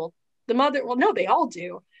does. Well, no, they all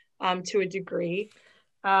do, to a degree.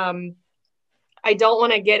 I don't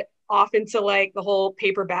want to get off into like the whole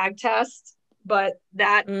paper bag test, but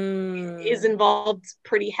that is involved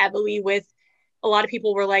pretty heavily with a lot of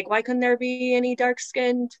people were like, why couldn't there be any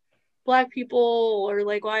dark-skinned Black people, or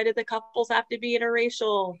like, why did the couples have to be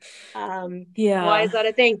interracial? Why is that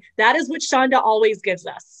a thing? That is what Shonda always gives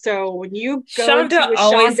us. So when you go Shonda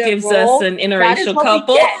always gives us an interracial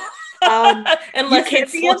couple. Unless you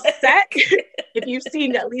can't be upset if you've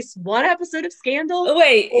seen at least one episode of Scandal.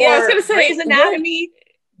 Wait, yeah, I was gonna say Grey's Anatomy.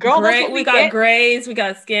 Girl, that's what we got Grey's, we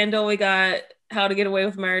got Scandal, we got How to Get Away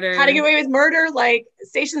with Murder. How to Get Away with Murder, like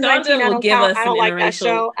Stations 19. I don't count. I don't like that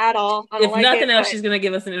show at all. If nothing else, she's gonna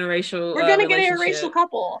give us an interracial. We're gonna get an interracial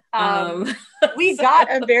couple. We got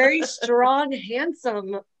a very strong,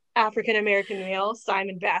 handsome African American male,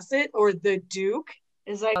 Simon Bassett, or the Duke.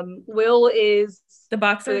 Is like Will is the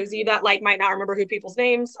boxer. For those of you that like might not remember who people's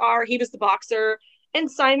names are, he was the boxer, and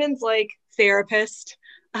Simon's like therapist.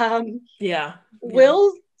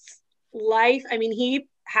 Will's life, I mean, he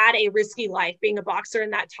had a risky life being a boxer in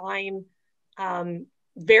that time.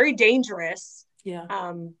 Very dangerous.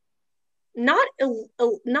 Not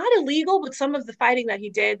illegal, but some of the fighting that he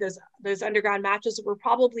did, those underground matches were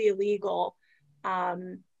probably illegal.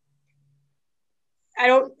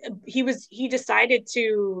 He decided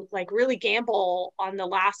to like really gamble on the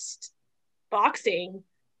last boxing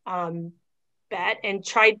bet and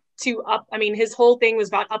tried to his whole thing was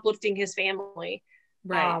about uplifting his family.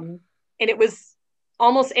 Right. And it was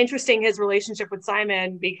almost interesting, his relationship with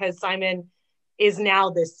Simon, because Simon is now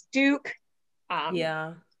this Duke.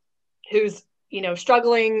 Who's, you know,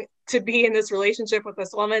 struggling to be in this relationship with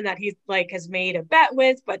this woman that he's like has made a bet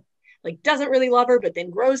with, but like doesn't really love her, but then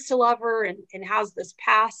grows to love her, and has this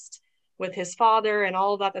past with his father and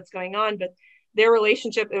all of that's going on. But their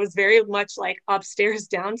relationship, it was very much like upstairs,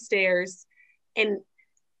 downstairs. And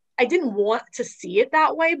I didn't want to see it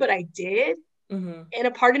that way, but I did. And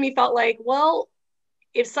a part of me felt like, well,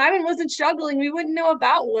 if Simon wasn't struggling, we wouldn't know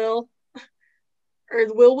about Will. Or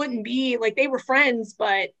Will wouldn't be like, they were friends,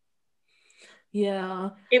 but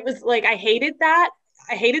it was like, I hated that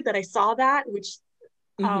I saw that, which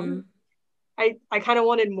I kind of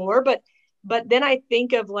wanted more, but then I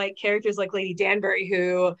think of like characters like Lady Danbury,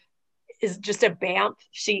 who is just a BAMF.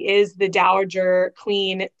 She is the Dowager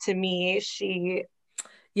Queen to me. She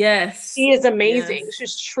is amazing.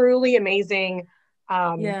 She's truly amazing.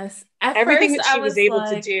 Everything that she was able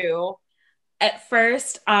to do. At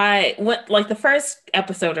first, I went like the first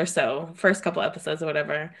episode or so, first couple episodes or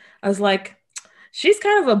whatever, I was like, she's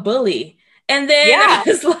kind of a bully. And then I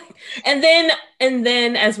was like, and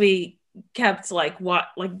then as we kept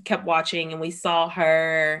kept watching and we saw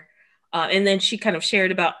her, and then she kind of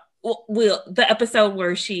shared about the episode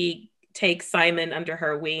where she takes Simon under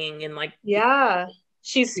her wing and like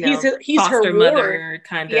he's her mother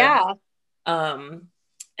kind of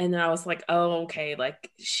and then I was like, oh, okay,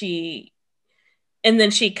 like and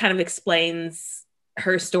then she kind of explains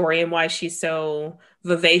her story and why she's so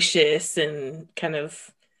vivacious and kind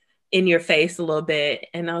of in your face a little bit.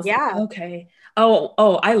 And I was like, okay.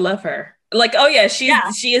 Oh, I love her. Like, oh yeah, she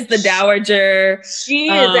is the Dowager. She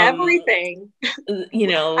is everything. You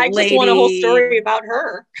know, I just want a whole story about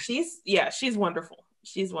her. She's wonderful.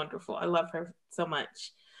 She's wonderful. I love her so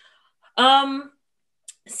much. I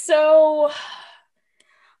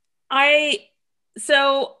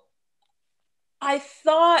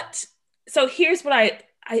thought, so here's what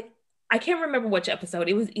I can't remember which episode.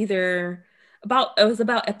 It was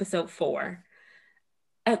about episode 4.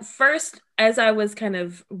 At first, as I was kind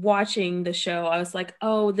of watching the show, I was like,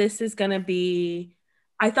 oh, this is going to be,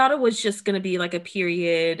 I thought it was just going to be like a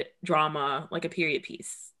period drama, like a period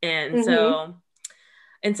piece. And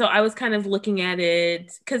so I was kind of looking at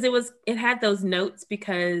it because it had those notes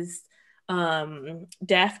because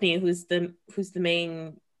Daphne, who's the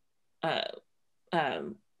main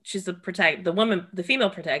she's the female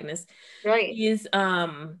protagonist, right? She's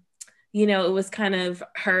it was kind of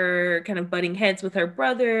her kind of butting heads with her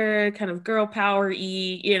brother, kind of girl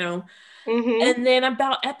power-y, and then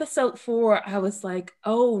about episode 4 I was like,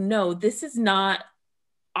 oh no, this is not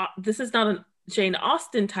a Jane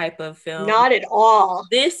Austen type of film. Not at all.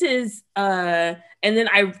 This is and then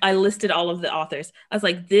I listed all of the authors. I was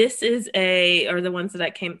like, this is or the ones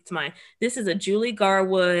that came to mind. This is a Julie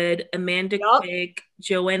Garwood, Amanda Quick,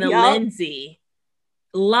 Joanna Lindsey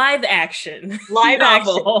live action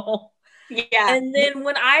novel. Yeah. And then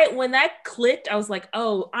when that clicked, I was like,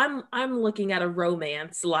 oh, I'm looking at a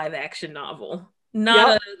romance live action novel.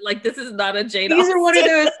 Not this is not a Jane Austen. These are one of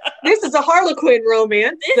those. This is a Harlequin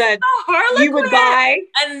romance that you would buy.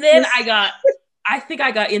 And then I think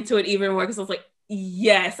I got into it even more because I was like,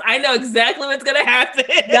 yes, I know exactly what's gonna happen.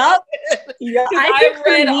 Yep. Yeah, I've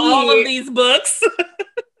read all of these books.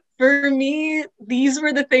 For me, these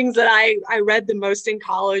were the things that I read the most in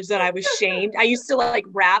college that I was shamed. I used to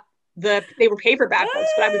wrap they were paperback books,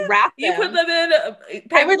 but I would wrap them. You put them in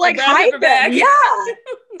I would hide them. Yeah.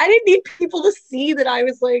 I didn't need people to see that I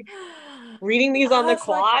was reading these on the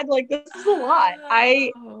quad. This is a lot.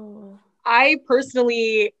 I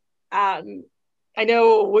personally, I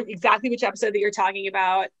know exactly which episode that you're talking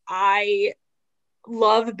about. I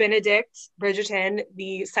love Benedict Bridgerton,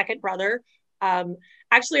 the second brother.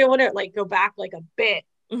 Actually, I want to go back a bit,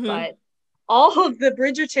 but all of the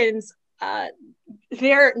Bridgertons,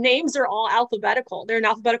 their names are all alphabetical. They're in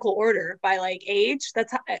alphabetical order by age.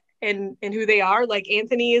 That's how, and who they are.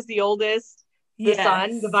 Anthony is the oldest, the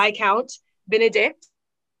son, the Viscount. Benedict.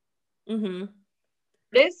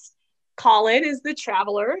 This Colin is the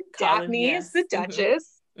traveler. Daphne is the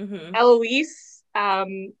Duchess. Eloise,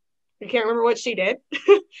 I can't remember what she did.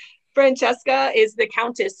 Francesca is the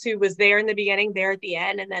Countess who was there in the beginning, there at the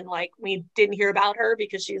end, and then we didn't hear about her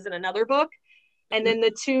because she's in another book. And then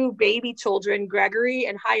the 2 baby children, Gregory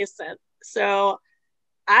and Hyacinth. So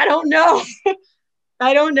I don't know.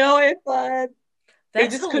 I don't know if they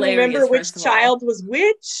just couldn't remember which child was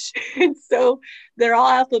which. And so they're all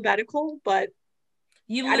alphabetical, but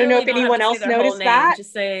I don't know if anyone else noticed that.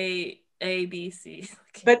 Just say A, B, C.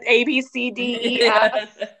 But A, B, C, D, E,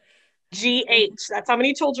 F, G, H. That's how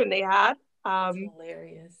many children they had. That's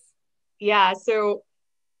hilarious. Yeah, so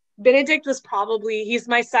Benedict was he's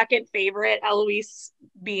my second favorite. Eloise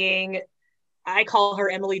being, I call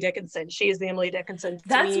her Emily Dickinson. She is the Emily Dickinson.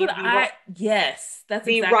 That's what that's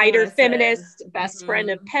the exactly writer, feminist, best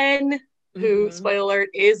friend of Penn, who, spoiler alert,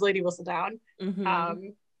 is Lady Whistledown.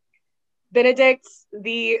 Benedict,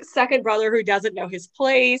 the second brother who doesn't know his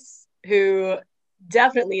place, who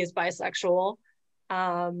definitely is bisexual.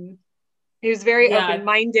 He was very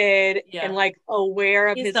open-minded and aware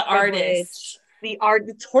of his the artist. The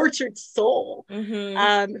tortured soul,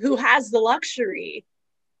 who has the luxury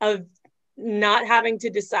of not having to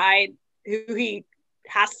decide who he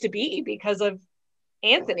has to be because of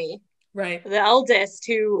Anthony, right? The eldest,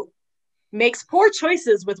 who makes poor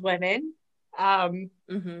choices with women. But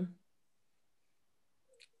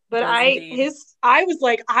I was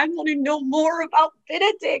like, I want to know more about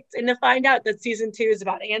Benedict, and to find out that season 2 is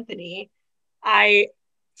about Anthony, I'm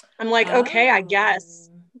like, okay, I guess.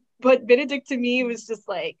 But Benedict to me was just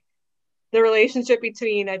the relationship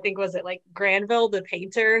between, I think, was it Granville, the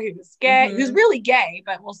painter, who was gay, who's really gay,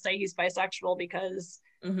 but we'll say he's bisexual because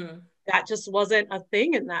that just wasn't a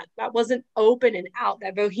thing in that wasn't open and out.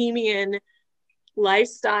 That bohemian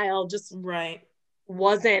lifestyle just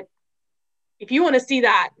wasn't. If you want to see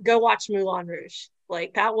that, go watch Moulin Rouge.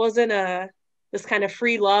 That wasn't this kind of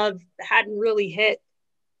free love that hadn't really hit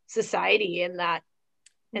society in that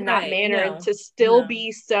manner, and to still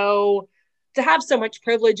be to have so much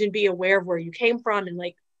privilege and be aware of where you came from, and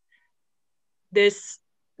this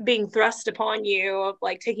being thrust upon you of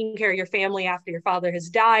taking care of your family after your father has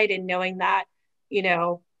died, and knowing that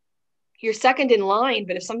you're second in line,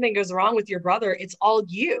 but if something goes wrong with your brother, it's all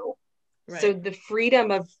you. So the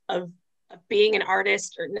freedom of being an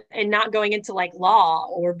artist and not going into law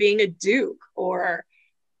or being a duke, or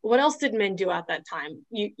what else did men do at that time?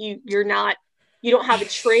 You're not. You don't have a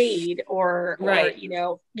trade or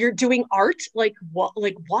you're doing art. What?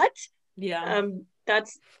 Yeah.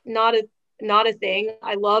 That's not a thing.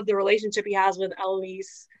 I love the relationship he has with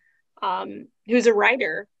Eloise, who's a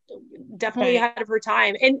writer, definitely ahead of her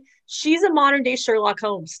time. And she's a modern day Sherlock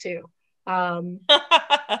Holmes too. I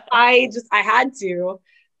had to.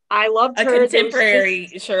 I loved her. Contemporary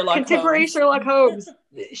Sherlock Holmes.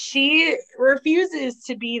 she refuses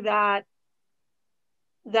to be that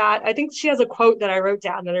I think she has a quote that I wrote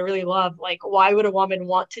down that I really love. Like, why would a woman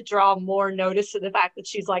want to draw more notice to the fact that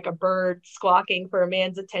she's like a bird squawking for a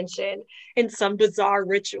man's attention in some bizarre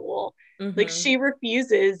ritual? Mm-hmm. Like, she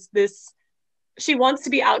refuses this. She wants to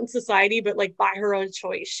be out in society, but like by her own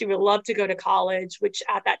choice. She would love to go to college, which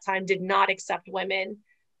at that time did not accept women.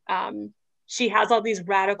 She has all these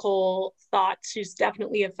radical thoughts. She's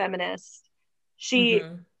definitely a feminist. She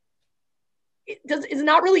is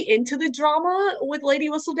not really into the drama with Lady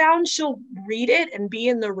Whistledown. She'll read it and be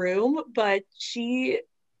in the room, but she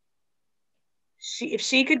if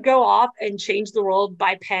she could go off and change the world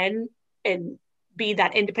by pen and be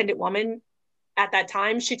that independent woman at that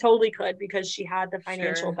time, she totally could, because she had the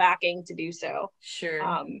financial backing to do so.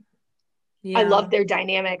 I love their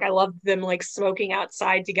dynamic. I love them like smoking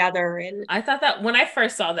outside together. And I thought that when I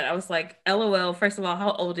first saw that, I was like, LOL, first of all,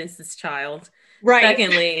 how old is this child? Right.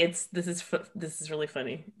 Secondly, this is really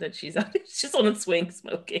funny that she's on a swing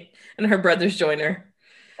smoking and her brothers join her.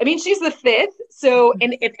 I mean, she's the fifth. So,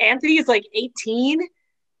 and if Anthony is like 18,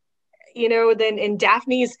 you know, then and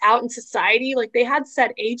Daphne's out in society, like they had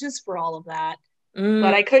set ages for all of that.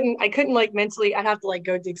 But I couldn't like mentally, I'd have to like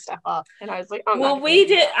go dig stuff up. And I was like, oh, well,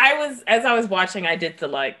 as I was watching, I did the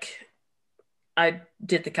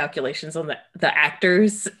calculations on the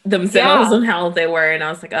actors themselves and how they were. And I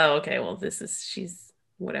was like, oh, okay, well, she's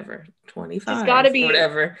whatever, 25. She's got to be,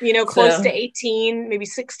 whatever, you know, close to 18, maybe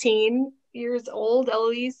 16 years old,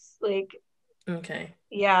 Eloise. Like, okay.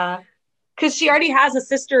 Yeah. Because she already has a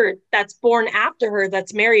sister that's born after her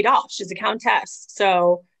that's married off. She's a countess.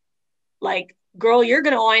 So, like, girl, you're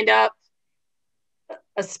going to wind up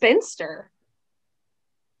a spinster,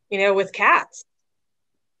 you know, with cats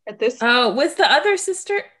at this. Oh, was the other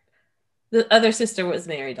sister? The other sister was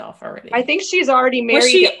married off already. I think she's already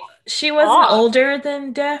married. She wasn't older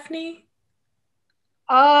than Daphne?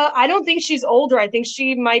 I don't think she's older. I think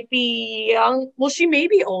she might be young. Well, she may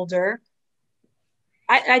be older.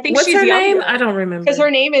 I think What's she's her younger. name? I don't remember. Because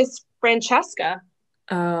her name is Francesca.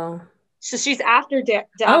 Oh. So she's after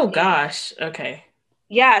Daphne. Oh, gosh. Okay.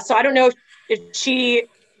 Yeah. So I don't know if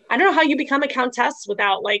I don't know how you become a countess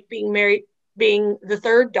without like being married, being the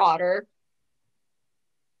third daughter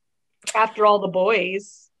after all the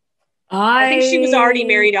boys. I think she was already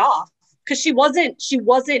married off because she wasn't,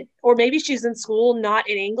 or maybe she's in school, not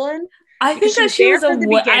in England. I think that she was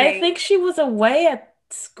away. I think she was away at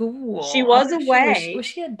school. She was away. Was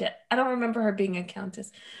she I don't remember her being a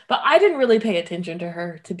countess, but I didn't really pay attention to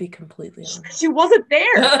her, to be completely honest. She wasn't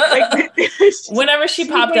there. Like, whenever she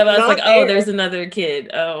popped up, I was like, oh, there's another kid.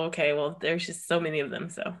 Oh, okay. Well, there's just so many of them.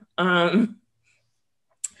 So,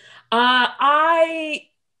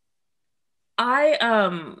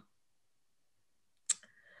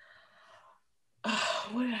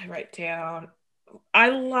 what did I write down?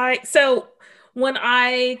 When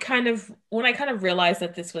I kind of realized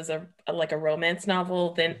that this was a romance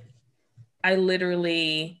novel, then I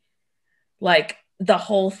literally, like, the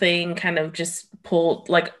whole thing kind of just pulled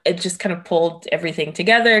everything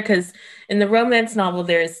together, because in the romance novel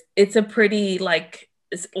it's a pretty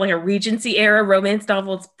it's like a Regency era romance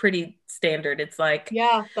novel. It's pretty standard. It's like,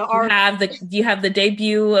 yeah, you have the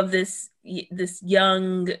debut of this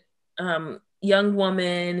young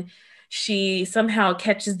woman. She somehow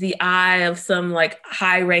catches the eye of some like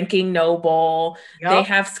high-ranking noble. Yep. They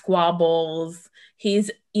have squabbles.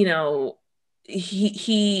 He's, you know,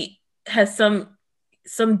 he has some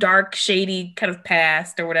dark, shady kind of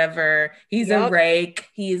past or whatever. He's a rake.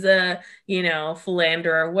 He's a, you know,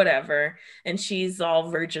 philanderer, whatever. And she's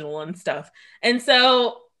all virginal and stuff. And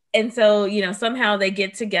so, you know, somehow they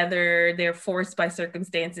get together. They're forced by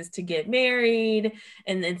circumstances to get married.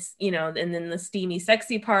 And it's, you know, and then the steamy,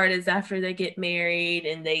 sexy part is after they get married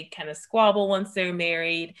and they kind of squabble once they're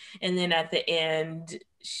married. And then at the end,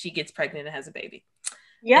 she gets pregnant and has a baby.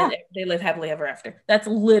 Yeah. And they live happily ever after. That's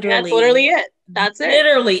literally it. That's it.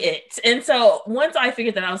 Literally it. And so once I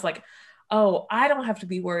figured that, I was like, oh, I don't have to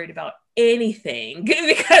be worried about anything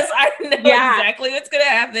because I know exactly what's going to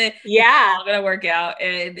happen. Yeah. It's all going to work out.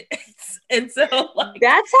 And so like,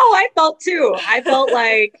 that's how I felt too. I felt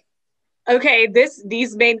like, okay,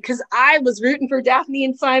 these main, because I was rooting for Daphne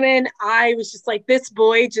and Simon. I was just like, this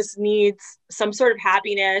boy just needs some sort of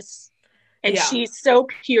happiness. And she's so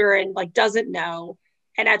pure and like doesn't know.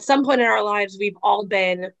 And at some point in our lives, we've all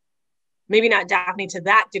been, maybe not Daphne to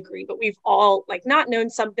that degree, but we've all like not known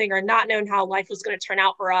something or not known how life was going to turn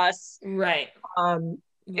out for us. Right.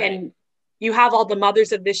 And you have all the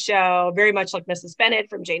mothers of this show, very much like Mrs. Bennet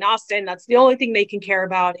from Jane Austen. That's the only thing they can care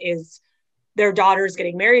about is their daughters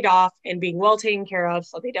getting married off and being well taken care of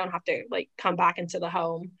so they don't have to like come back into the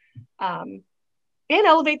home, and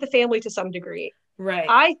elevate the family to some degree. Right.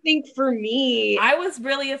 I think for me, I was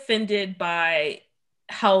really offended by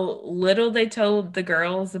how little they told the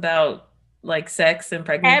girls about like sex and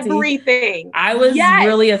pregnancy. Everything. I was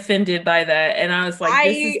really offended by that. And I was like,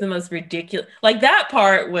 this is the most ridiculous. Like that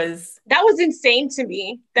part was insane to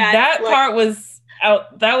me. That part was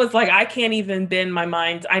out. That was like, I can't even bend my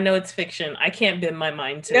mind. I know it's fiction. I can't bend my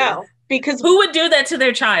mind to no, because who would do that to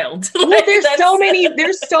their child? Well, like, there's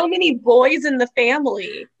so many boys in the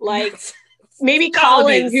family. Like maybe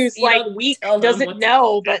Colin, who's like weak, doesn't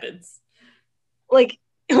know, but like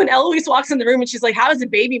when Eloise walks in the room and she's like, how is a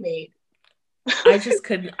baby made? I just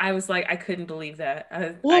couldn't. I was like, I couldn't believe that.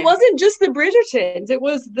 It wasn't just the Bridgertons. It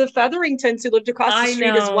was the Featheringtons who lived across the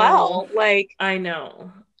street as well. Like, I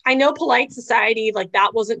know polite society, like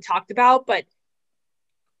that wasn't talked about, but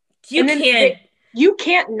you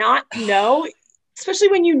can't not know, especially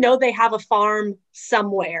when you know they have a farm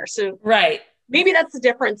somewhere. So right. Maybe that's the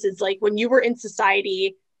difference, is like when you were in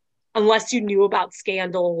society, unless you knew about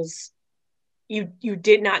scandals, you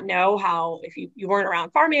did not know how, if you weren't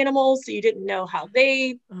around farm animals, so you didn't know how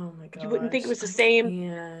they, oh my god, you wouldn't think it was the same.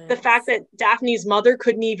 The fact that Daphne's mother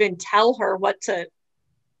couldn't even tell her what to,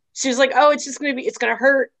 she was like, oh, it's going to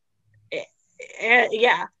hurt.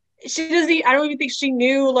 Yeah. She doesn't, I don't even think she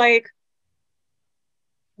knew, like,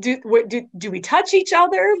 do we touch each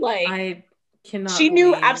other? Like, I cannot. She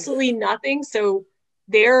knew absolutely nothing. So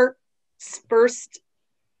their first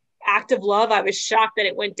act of love, I was shocked that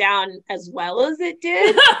it went down as well as it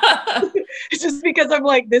did. Just because I'm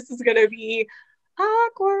like, this is gonna be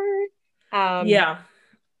awkward. Yeah.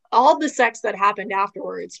 All the sex that happened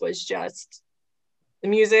afterwards was just the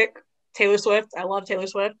music. Taylor Swift. I love Taylor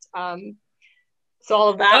Swift. So all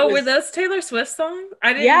of that. Were those Taylor Swift songs?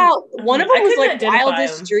 Yeah, one of them was like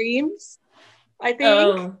Wildest Dreams, I think.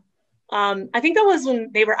 Oh. I think that was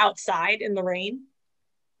when they were outside in the rain.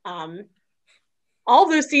 All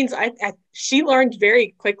those scenes, she learned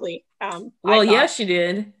very quickly. Well, yeah, she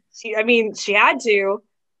did. She had to.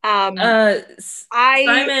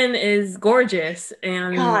 Simon is gorgeous,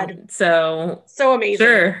 and God, so amazing.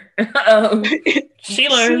 Sure, she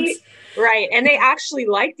learns. Right, and they actually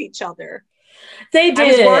liked each other. They did. I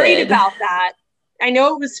was worried about that. I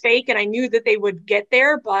know it was fake, and I knew that they would get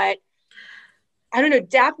there, but I don't know,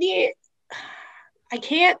 Daphne. I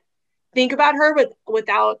can't think about her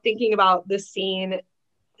without thinking about this scene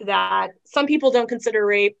that some people don't consider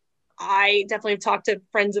rape. I definitely have talked to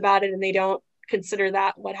friends about it, and they don't consider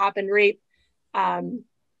that what happened rape. I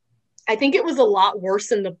think it was a lot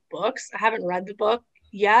worse in the books. I haven't read the book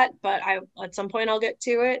yet, but at some point I'll get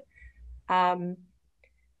to it.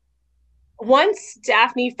 Once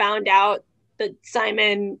Daphne found out that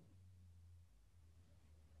Simon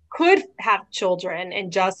could have children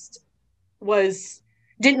and just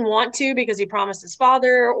didn't want to because he promised his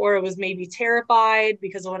father, or was maybe terrified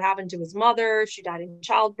because of what happened to his mother. She died in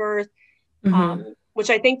childbirth, which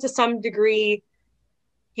I think to some degree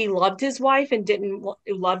he loved his wife and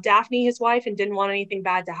loved Daphne, his wife, and didn't want anything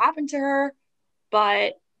bad to happen to her.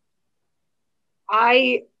 But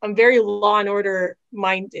I am very Law and Order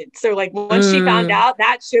minded. So like once she found out,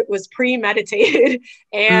 that shit was premeditated.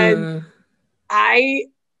 And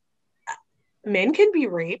men can be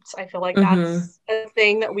raped. I feel like that's a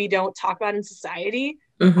thing that we don't talk about in society.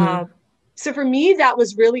 So for me, that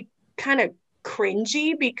was really kind of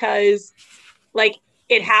cringy because like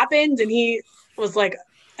it happened and he was like,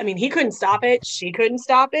 I mean, he couldn't stop it. She couldn't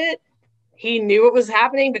stop it. He knew it was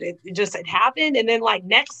happening, but it just had happened. And then like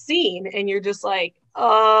next scene and you're just like,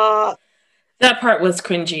 that part was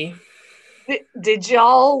cringy. Did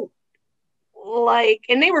y'all like,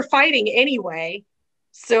 and they were fighting anyway.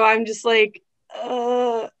 So I'm just like,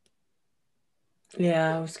 yeah,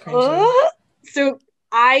 it was cringy. So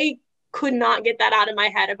I could not get that out of my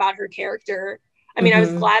head about her character. I mean, I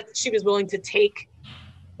was glad that she was willing to take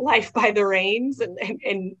life by the reins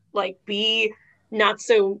and like be not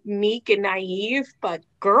so meek and naive, but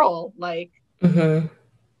girl, like,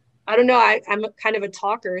 I don't know. I'm kind of a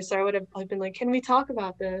talker, so I would have been like, can we talk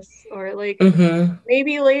about this? Or like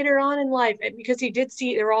maybe later on in life, because he did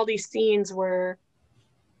see there were all these scenes where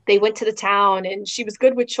they went to the town and she was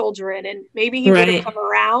good with children and maybe he would have come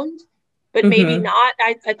around, but maybe not.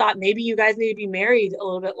 I thought maybe you guys need to be married a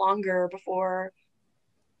little bit longer before,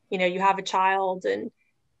 you have a child. And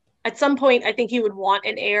at some point, I think he would want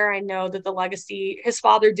an heir. I know that the legacy, his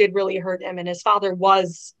father did really hurt him and his father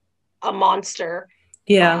was a monster.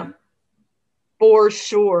 Yeah. For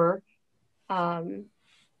sure. And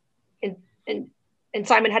and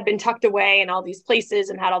Simon had been tucked away in all these places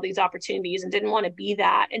and had all these opportunities and didn't want to be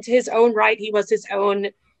that. And to his own right, he was his own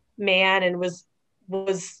man and was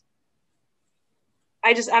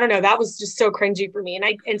I don't know, that was just so cringy for me.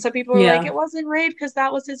 And some people were like, it wasn't rape because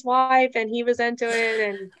that was his wife and he was into it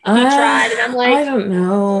and he tried. And I'm like, I don't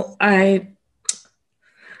know. Maybe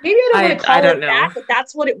I don't want to call it that, but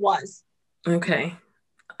that's what it was. Okay.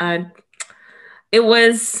 It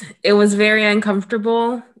was very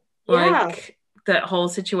uncomfortable. Yeah. Like that whole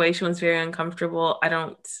situation was very uncomfortable. I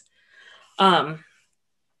don't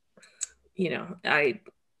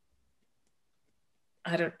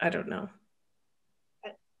know.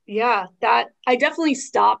 Yeah, that I definitely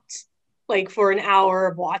stopped like for an hour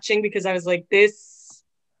of watching because I was like, I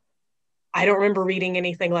don't remember reading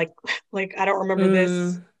anything like I don't remember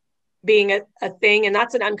this being a thing. And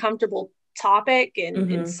that's an uncomfortable topic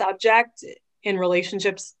and subject in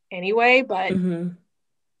relationships anyway. But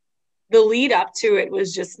the lead up to it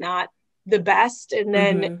was just not the best. And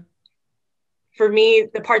then for me,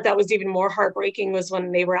 the part that was even more heartbreaking was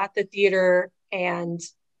when they were at the theater, and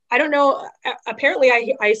I don't know,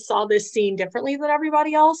 apparently I saw this scene differently than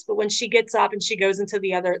everybody else, but when she gets up and she goes into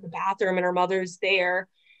the bathroom and her mother's there,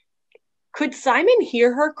 could Simon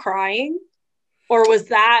hear her crying? Or was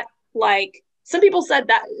that like, some people said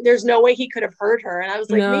that there's no way he could have heard her. And I was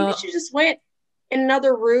like, maybe she just went in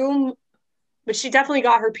another room, but she definitely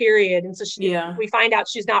got her period. And so we find out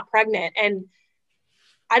she's not pregnant. And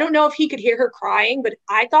I don't know if he could hear her crying, but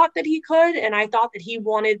I thought that he could. And I thought that he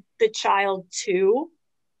wanted the child too.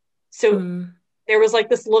 So there was like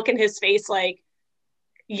this look in his face, like,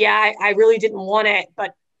 yeah, I really didn't want it,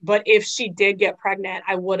 but if she did get pregnant,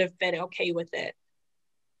 I would have been okay with it.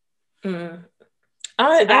 So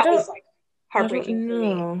that was like heartbreaking for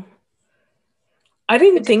me. I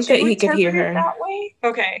didn't think that he could hear her that way.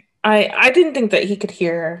 Okay. I didn't think that he could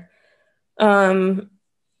hear her.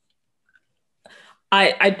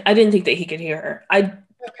 I didn't think that he could hear her.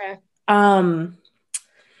 Okay.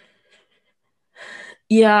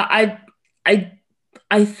 Yeah,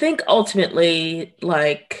 I think ultimately,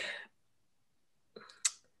 like,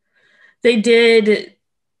 they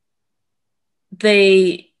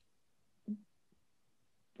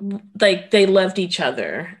loved each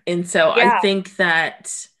other. And so I think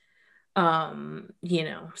that, Simon,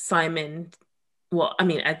 well, I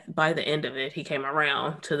mean, by the end of it, he came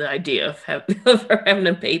around to the idea of her having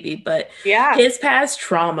a baby, but his past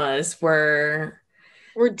traumas were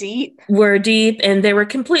deep, and they were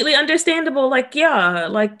completely understandable. Like,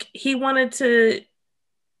 like he wanted to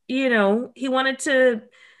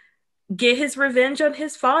get his revenge on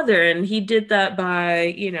his father, and he did that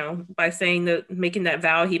by making that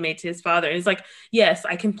vow he made to his father. And it's like, yes,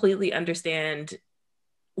 I completely understand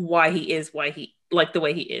why he like the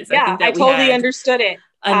way he is. I think that I totally understood it.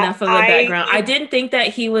 Enough of a background. I didn't think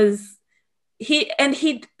that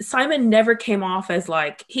Simon never came off as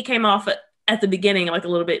like, he came off at the beginning like a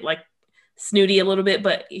little bit like snooty a little bit,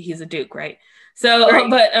 but he's a Duke, right? So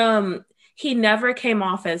but he never came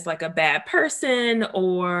off as like a bad person,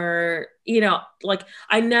 or like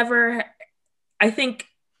I think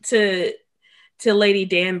to Lady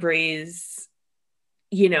Danbury's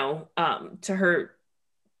to her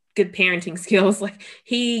good parenting skills, like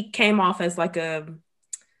he came off as like or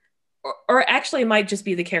actually it might just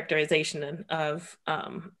be the characterization of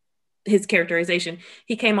his characterization.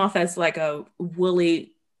 He came off as like a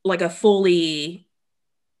fully like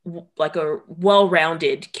a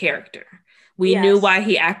well-rounded character. We knew why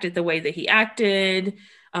he acted the way that he acted.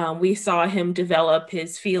 We saw him develop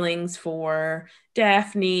his feelings for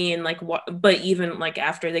Daphne, and like but even like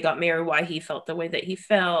after they got married, why he felt the way that he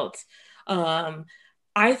felt.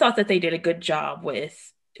 I thought that they did a good job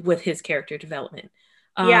with his character development.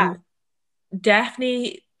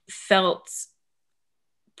 Daphne felt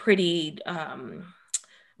pretty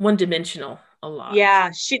one-dimensional a lot.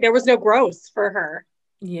 Yeah, there was no growth for her.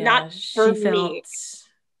 Yeah, not for me.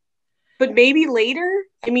 But maybe later.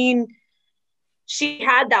 I mean, she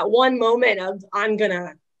had that one moment of, I'm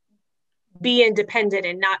gonna be independent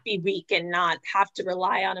and not be weak and not have to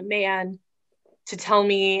rely on a man to tell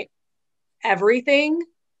me everything.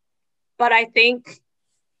 But I think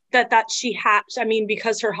that she had, I mean,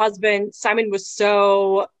 because her husband Simon was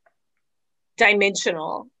so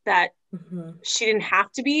dimensional that she didn't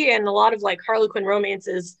have to be. And a lot of like Harlequin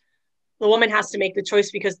romances, the woman has to make the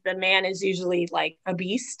choice because the man is usually like a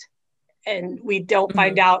beast, and we don't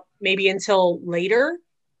find out maybe until later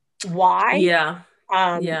why.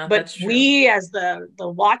 But we, as the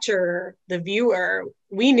watcher, the viewer,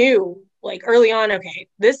 we knew like early on, okay,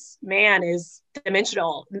 this man is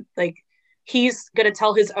dimensional. Like he's going to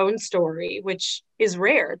tell his own story, which is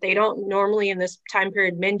rare. They don't normally, in this time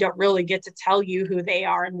period, men don't really get to tell you who they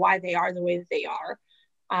are and why they are the way that they are.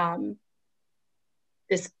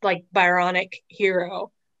 This like Byronic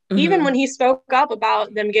hero. Even when he spoke up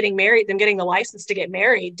about them getting married, them getting the license to get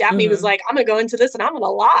married, Daphne was like, I'm gonna go into this and I'm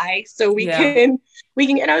gonna lie so we can,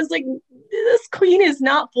 and I was like, this queen is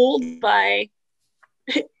not fooled by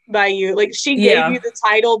you. Like, she gave you the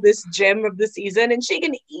title, this gem of the season, and she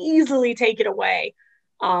can easily take it away.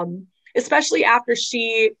 Especially after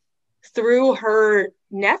she threw her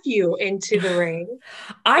nephew into the ring.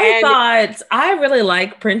 I really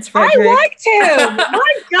like Prince Frederick. I liked him.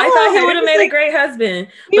 My God. I thought he would have made a great husband.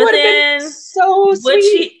 He would have been so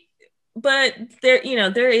sweet. But there,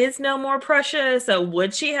 there is no more Prussia. So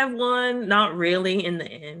would she have won? Not really in the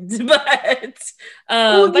end. But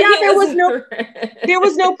there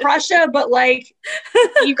was no Prussia, but like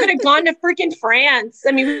you could have gone to freaking France.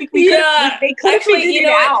 I mean, they could have figured it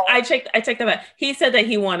out. I checked that out. He said that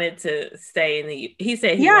he wanted to stay in the. He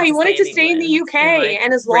said he wanted to stay in the UK,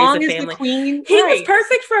 and as long as the queen, he was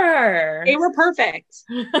perfect for her. They were perfect.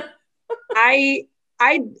 I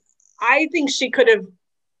think she could have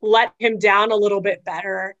let him down a little bit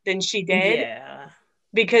better than she did. Yeah.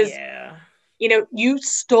 Because, you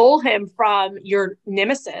stole him from your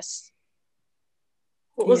nemesis.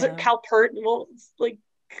 What was it? Calpert? Well, like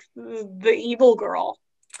the evil girl.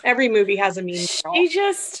 Every movie has a mean girl.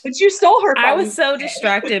 But you stole her from. I was so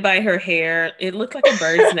distracted by her hair. It looked like a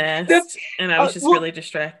bird's nest. And I was just really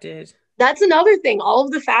distracted. That's another thing. All of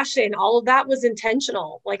the fashion, all of that was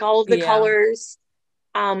intentional. Like all of the colors.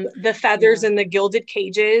 The feathers and the gilded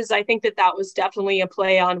cages. I think that was definitely a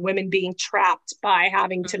play on women being trapped by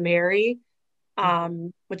having to marry,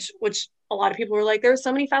 which a lot of people were like, there's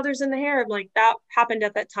so many feathers in the hair. I'm like, that happened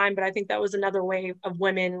at that time, but I think that was another way of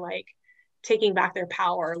women like taking back their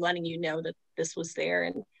power, letting you know that this was there.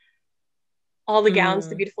 And all the gowns,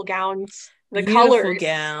 the beautiful gowns, the colors.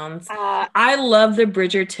 Gowns. I love the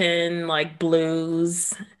Bridgerton like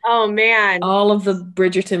blues. Oh man, all of the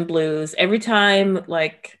Bridgerton blues. Every time,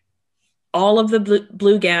 like all of the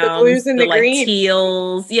blue gowns, the blues and the like greens.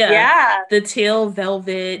 teals, the teal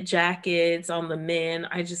velvet jackets on the men.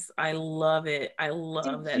 I love it. I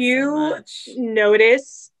love that so much.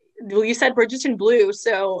 Notice? Well, you said Bridgerton blue,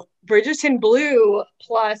 so Bridgerton blue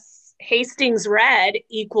plus Hastings red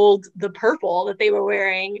equaled the purple that they were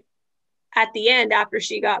wearing at the end after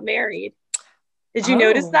she got married. Did you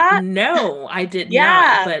notice that? No, I did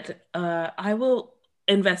not. But I will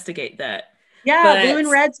investigate that. Yeah, but blue and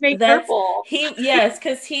reds make purple.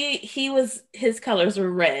 Because his colors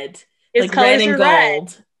were red. His like colors red and were gold.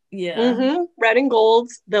 Red. Yeah. Mm-hmm. Red and gold.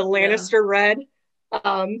 The Lannister red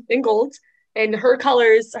and gold. And her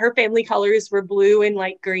colors, her family colors were blue and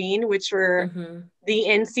light green, which were the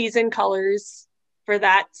in-season colors for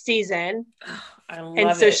that season. I love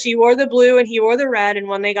and so she wore the blue and he wore the red. And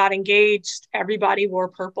when they got engaged, everybody wore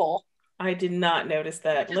purple. I did not notice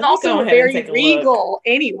that. It's also very regal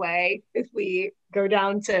anyway, if we go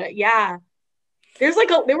down to,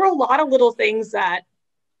 There were a lot of little things that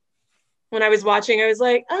when I was watching, I was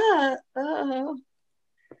like, I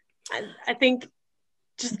think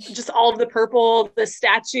just all of the purple, the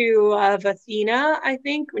statue of Athena, I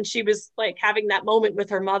think, when she was like having that moment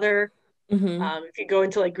with her mother. If you go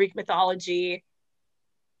into like Greek mythology,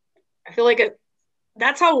 I feel like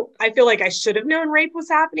that's how I feel like I should have known rape was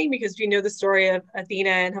happening, because you know the story of Athena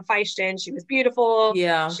and Hephaestion. She was beautiful.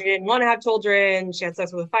 Yeah. She didn't want to have children. She had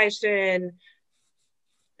sex with Hephaestion.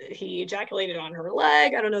 He ejaculated on her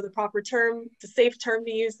leg. I don't know the proper term, the safe term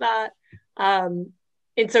to use that.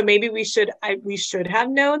 And so maybe we should have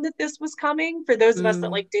known that this was coming. For those of us that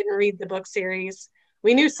like didn't read the book series,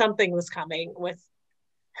 we knew something was coming with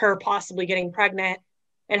her possibly getting pregnant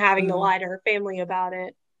and having to lie to her family about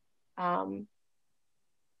it.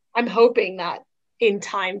 I'm hoping that in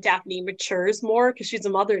time Daphne matures more, because she's a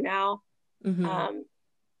mother now,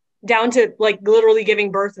 down to like literally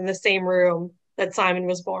giving birth in the same room that Simon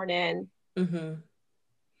was born in.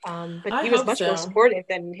 But he was much more supportive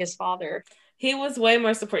than his father. He was way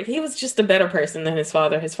more supportive. He was just a better person than his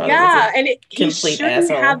father. His father was he shouldn't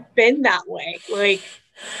have been that way. Like,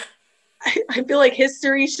 I feel like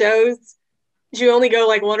history shows you only go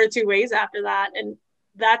like one or two ways after that. And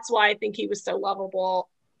that's why I think he was so lovable,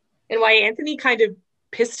 and why Anthony kind of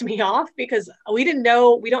pissed me off, because we don't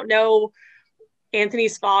know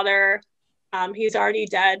Anthony's father. He's already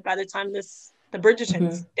dead by the time the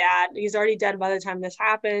Bridgerton's dad, he's already dead by the time this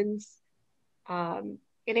happens.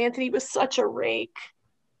 And Anthony was such a rake.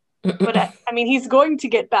 But I mean, he's going to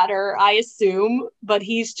get better, I assume, but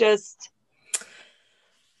he's just...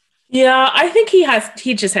 Yeah, I think he had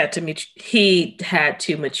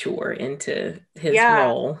to mature into his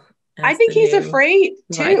role I as think the he's new afraid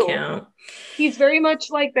too. Viscount. He's very much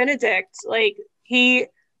like Benedict. Like he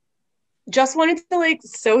just wanted to like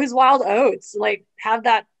sow his wild oats, like have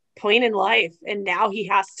that point in life. And now he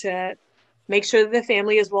has to make sure that the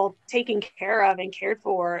family is well taken care of and cared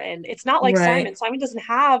for. And it's not like Right. Simon. Simon doesn't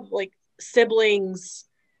have like siblings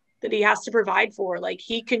that he has to provide for. Like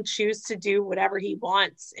he can choose to do whatever he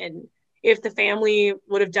wants. And if the family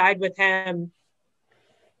would have died with him,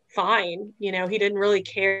 fine. You know, he didn't really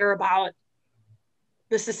care about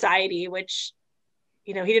the society, which,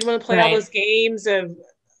 you know, he didn't want to play all Right. those games of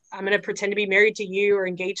I'm going to pretend to be married to you or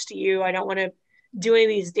engaged to you. I don't want to do any of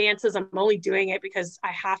these dances. I'm only doing it because I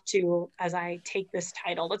have to as I take this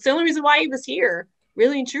title. That's the only reason why he was here,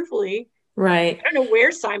 really and truthfully. Right. I don't know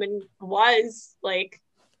where Simon was like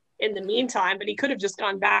in the meantime, but he could have just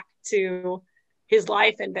gone back to his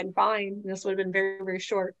life and been fine. This would have been very, very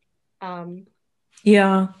short.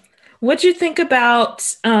 Yeah. What'd you think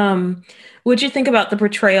about what'd you think about the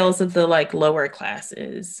portrayals of the like lower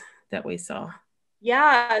classes that we saw?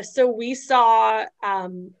 Yeah, so we saw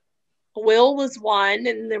Will was one,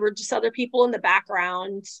 and there were just other people in the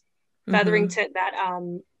background. Mm-hmm. Featherington, that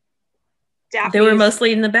They were Daphne's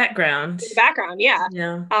mostly in the background. in the background, yeah.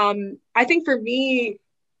 Yeah. I think for me,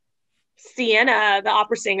 Sienna, the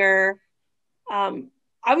opera singer,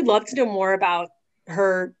 I would love to know more about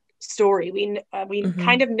her story. We Mm-hmm.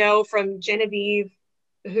 kind of know from Genevieve,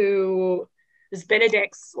 who is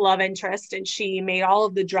Benedict's love interest, and she made all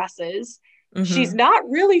of the dresses. She's Mm-hmm. not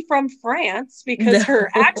really from France because No.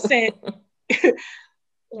 her accent,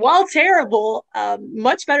 while terrible,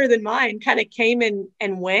 much better than mine, kind of came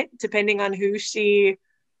and went depending on who she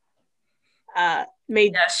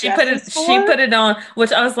made Yeah, dresses she for. put it on,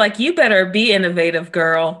 which I was like, you better be innovative,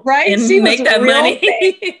 girl, Right? She and was make that real thick.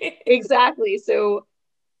 money. Exactly. So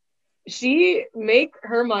she make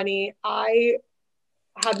her money. I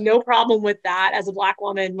have no problem with that as a Black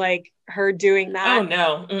woman, like her doing Oh that.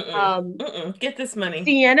 no. Mm-mm. Um, Mm-mm. Get this money.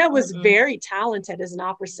 Sienna was Mm-mm. very talented as an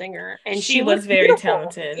opera singer, and She she was looked very beautiful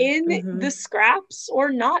talented. in Mm-hmm. the scraps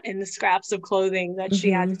or not in the scraps of clothing that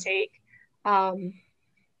she had to Mm-hmm. take. Um,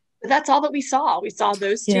 but that's all that we saw. We saw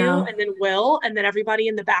those two, Yeah. and then Will, and then everybody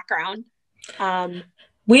in the background. Um,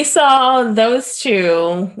 We saw those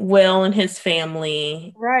two, Will and his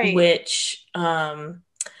family, right. which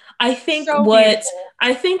I think So what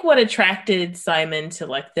beautiful. attracted Simon to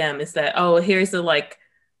like them is that, oh, here's a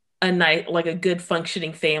nice, like a good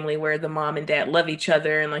functioning family where the mom and dad love each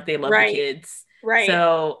other and like they love the Right. kids. Right.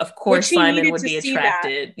 So of Which course he Simon needed would to be see that.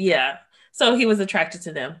 attracted. Yeah. So he was attracted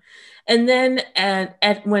to them. And then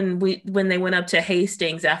at when they went up to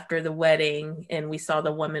Hastings after the wedding and we saw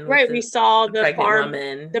the woman with Right. We saw the pregnant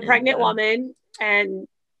woman the and pregnant woman and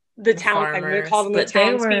the the town, I'm going to call farmers, them the but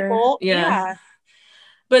they were, townspeople. yeah. Yeah.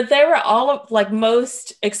 But they were all of like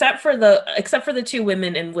most except for the two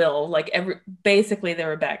women and Will, like every basically they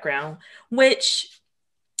were background, which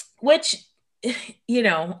you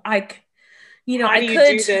know, How do you do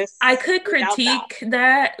I this could without that? critique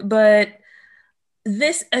that, but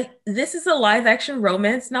this is a live action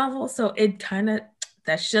romance novel, so it kind of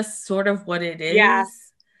that's just sort of what it Yeah.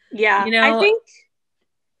 is, Yeah. you I know, think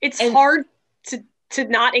it's and hard to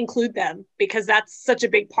not include them because that's such a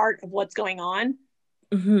big part of what's going on.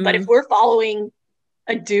 But if mhm, we're following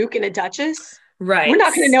a duke and a duchess, we're right,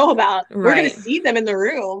 not going to know about. We're going to right. see them in the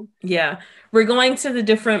room. Yeah. We're going to the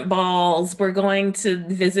different balls. We're going to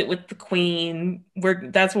visit with the queen.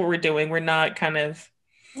 That's what we're doing. We're not kind of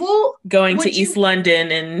Well, going to would East you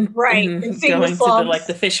London right and and seeing the going to the like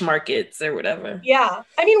the slums? fish markets or whatever. Yeah.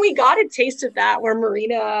 I mean, we got a taste of that where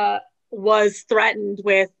Marina was threatened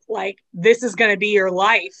with, like, this is going to be your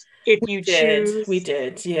life if you We choose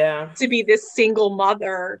did, yeah. to be this single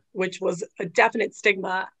mother, which was a definite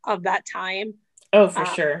stigma of that time. Oh, for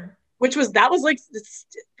Uh, sure. that was like,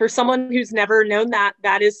 for someone who's never known that,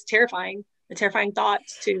 that is terrifying, a terrifying thought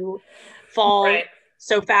to fall Right.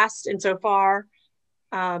 so fast and so far.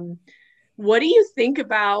 Um, what do you think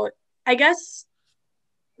about, I guess,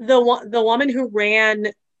 the woman who ran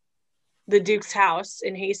the Duke's house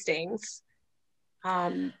in Hastings?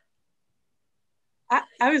 Um,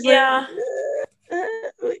 I was like, Yeah.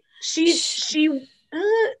 she Sh-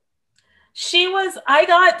 She was I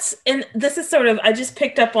got and this is sort of I just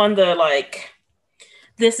picked up on the like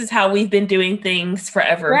this is how we've been doing things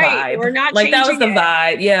forever right. vibe. We're not Like that was changing the it.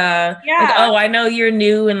 vibe. Yeah. Like, Yeah. oh, I know you're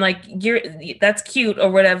new and like you're that's cute or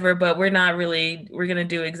whatever, but we're gonna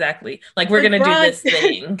do exactly like we're Like, gonna do bruh, this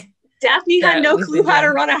thing Daphne had that no we've clue been how to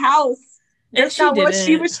doing. run a house. And That's she not what she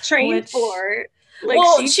didn't, was trained which for. Like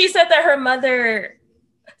well, she she said that her mother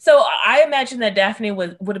So I imagine that Daphne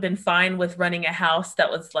would have been fine with running a house that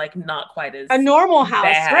was like not quite as a normal house,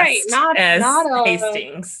 right? as not a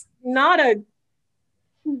Hastings. not a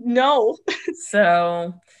no.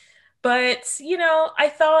 So, but you know, I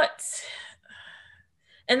thought,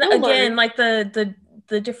 and He'll again, learn. like the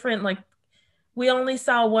different, like, we only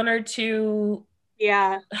saw one or two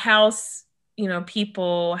house, you know,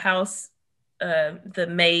 people, house the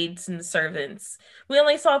maids and the servants. We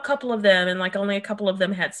only saw a couple of them, and like only a couple of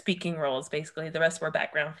them had speaking roles. Basically, the rest were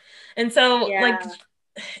background. And so, like,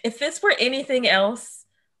 if this were anything else,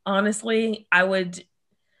 honestly, I would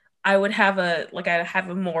have I have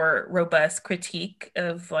a more robust critique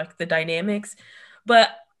of like the dynamics.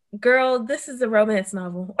 But girl, this is a romance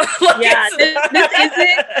novel. Like, yeah, this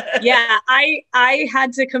isn't. Yeah, I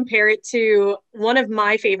had to compare it to one of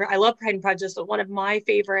my favorite. I love Pride and Prejudice, but one of my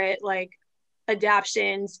favorite like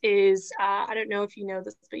adaptions is I don't know if you know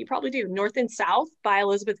this, but you probably do. North and South by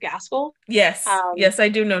Elizabeth Gaskell. Yes, yes, I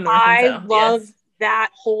do know North and South. I love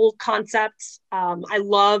that whole concept. I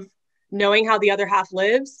love knowing how the other half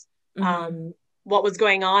lives. What was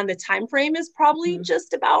going on, the time frame is probably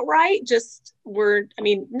just about right. Just we're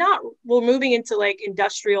moving into like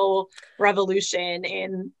industrial revolution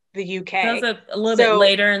in the UK. That was a little bit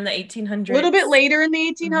later in the 1800s. A little bit later in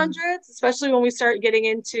the 1800s, especially when we start getting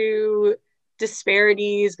into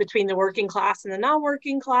disparities between the working class and the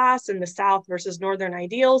non-working class and the South versus Northern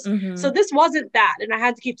ideals. So this wasn't that. And I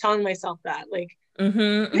had to keep telling myself that, like,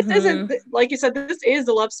 this isn't, like you said, this is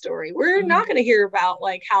a love story. We're not going to hear about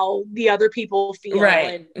like how the other people feel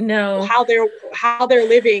and how they're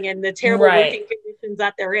living and the terrible working conditions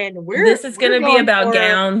that they're in. This is going to be about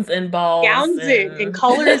gowns and balls, and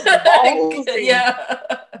colors and balls.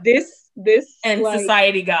 This and like,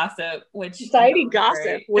 society gossip, which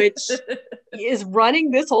is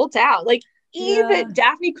running this whole town. Like, even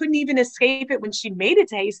Daphne couldn't even escape it when she made it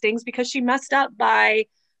to Hastings because she messed up by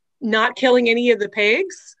not killing any of the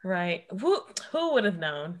pigs. Right. Who would have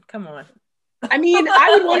known? Come on. I mean,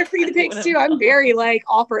 I would want to free the pigs too. I'm very like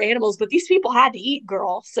all for animals, but these people had to eat,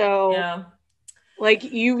 girl. So like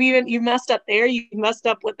you messed up there. You messed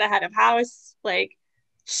up with the head of house. Like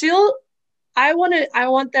I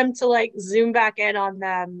want them to like zoom back in on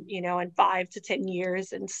them, you know, in 5 to 10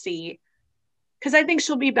 years and see, because I think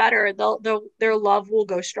she'll be better. Their love will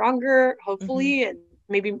go stronger, hopefully, and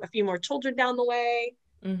maybe a few more children down the way.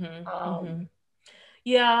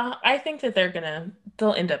 Yeah, I think that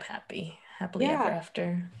they'll end up happily ever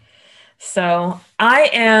after. So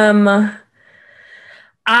I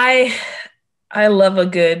love a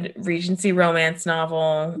good Regency romance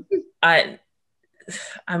novel.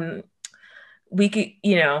 We could,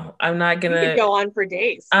 you know, I'm not gonna go on for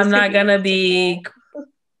days. I'm not gonna be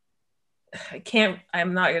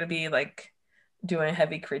like doing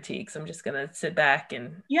heavy critiques. I'm just gonna sit back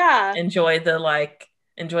and enjoy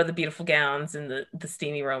the beautiful gowns and the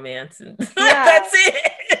steamy romance, and that's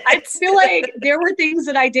it. I feel like there were things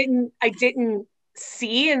that I didn't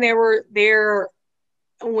see, and there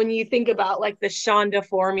when you think about like the Shonda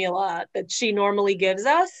formula that she normally gives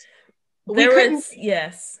us. This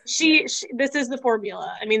is the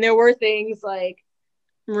formula. I mean, there were things like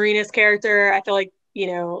Marina's character, I feel like, you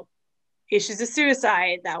know, issues of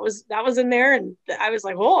suicide that was in there, and I was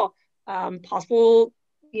like, possible,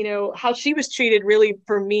 you know, how she was treated really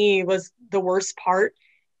for me was the worst part.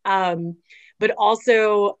 But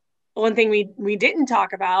also one thing we didn't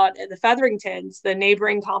talk about, the Featheringtons, the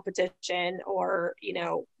neighboring competition, or, you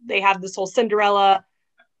know, they have this whole Cinderella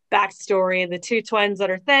backstory, the two twins that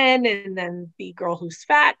are thin, and then the girl who's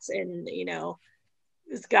fat, and, you know,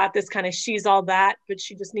 has got this kind of, she's all that, but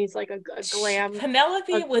she just needs like a glam.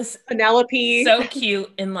 Penelope was so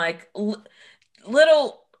cute and like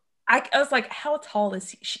little. I was like, how tall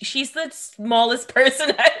is she? She's the smallest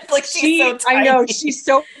person. Like, she's so tiny. I know, she's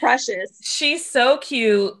so precious. She's so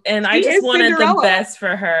cute, and I just wanted Cinderella. The best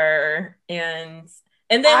for her. And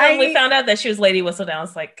then when we found out that she was Lady Whistledown, I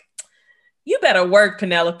was like, you better work,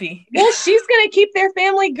 Penelope. Well, she's gonna keep their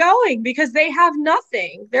family going because they have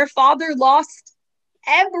nothing. Their father lost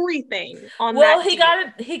everything on that. Well, he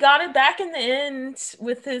got it back in the end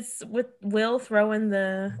with Will throwing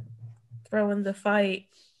the fight.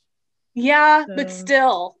 Yeah, so. But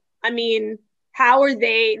still, I mean, how are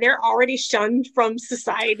they're already shunned from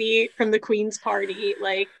society, from the Queen's party,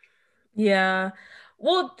 like. Yeah.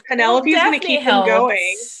 Well, Penelope's gonna keep them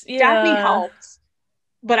going. Yeah. Daphne helps.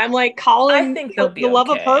 But I'm like, Colin, the love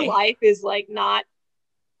of her life is like not.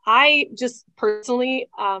 I just personally,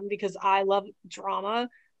 because I love drama,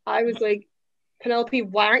 I was like, Penelope,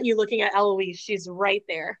 why aren't you looking at Eloise? She's right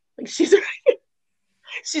there. Like, she's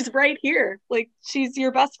right here. Like, she's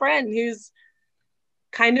your best friend who's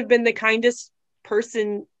kind of been the kindest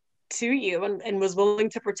person to you and was willing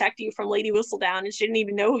to protect you from Lady Whistledown, and she didn't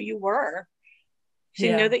even know who you were. She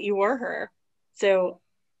didn't know that you were her. So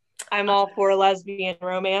I'm all for a lesbian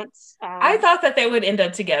romance. I thought that they would end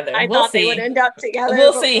up together. We'll see. They would end up together.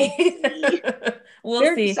 We'll see.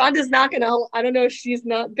 We'll see. Sonda's not gonna. I don't know if she's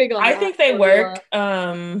not big on. I think they work.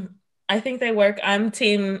 I think they work. I'm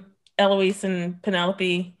team Eloise and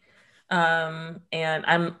Penelope. And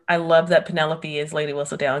I love that Penelope is Lady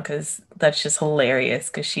Whistledown because that's just hilarious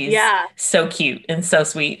because she's so cute and so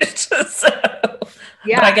sweet. So,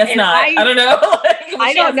 yeah, but I guess not. I don't know.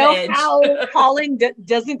 I don't know how Colin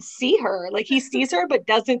doesn't see her. Like, he sees her but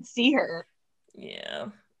doesn't see her. Yeah,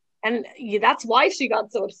 and that's why she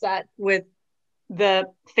got so upset with the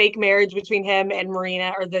fake marriage between him and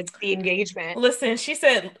Marina, or the engagement. Listen, she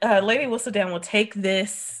said Lady Whistledown will take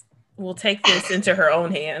this into her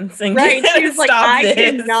own hands. And right. She was like, I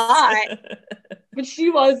cannot. But she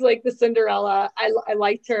was like the Cinderella. I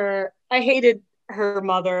liked her. I hated her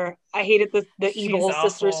mother. I hated the evil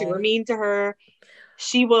sisters who were mean to her.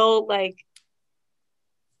 She will like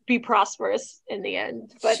be prosperous in the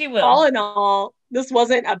end. But she will. All in all, this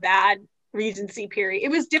wasn't a bad Regency period. It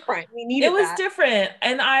was different. We needed it. Was different.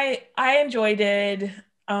 And I enjoyed it.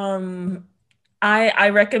 I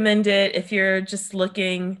recommend it if you're just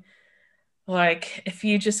looking. Like, if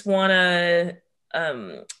you just want to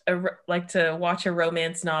like to watch a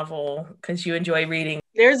romance novel because you enjoy reading.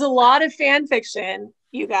 There's a lot of fan fiction,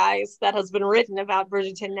 you guys, that has been written about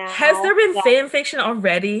Bridgerton now. Has there been fan fiction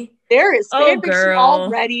already? There is fan fiction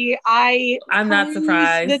already. I'm not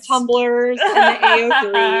surprised. The Tumblrs and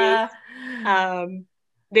the AO3s.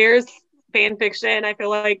 There's fan fiction. I feel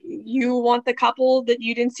like you want the couple that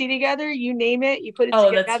you didn't see together, you name it, you put it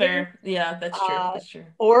together. That's fair. Yeah, that's true. That's true.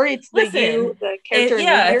 Or it's the character.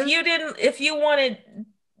 If you wanted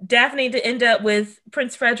Daphne to end up with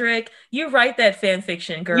Prince Frederick, you write that fan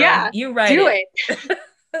fiction, girl. Yeah, you write it.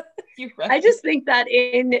 You write. I just think that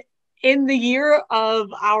in the year of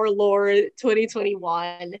our Lord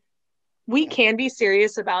 2021, we can be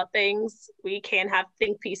serious about things. We can have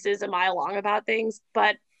think pieces a mile long about things,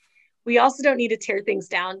 but we also don't need to tear things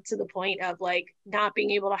down to the point of like not being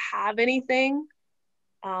able to have anything.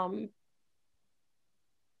 Because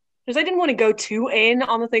I didn't want to go too in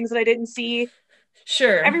on the things that I didn't see.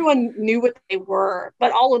 Sure. Everyone knew what they were,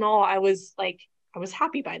 but all in all, I was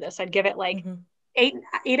happy by this. I'd give it like 8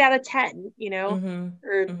 out of 10,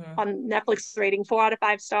 or on Netflix rating 4 out of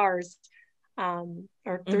 5 stars, or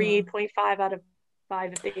 3.5 out of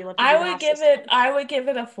 5 if they look. I would give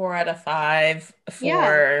it a 4 out of 5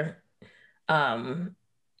 for.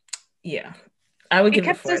 I would give it 4 out of 5. It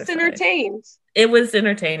kept us entertained. It was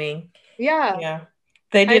entertaining. Yeah.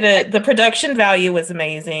 They did the production value was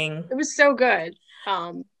amazing. It was so good.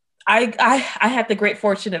 I had the great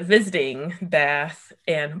fortune of visiting Bath,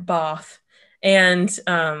 and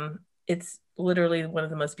it's literally one of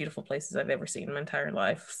the most beautiful places I've ever seen in my entire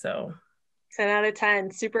life. So 10 out of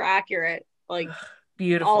 10, super accurate, like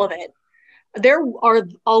beautiful, all of it.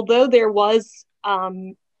 Although there was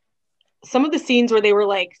some of the scenes where they were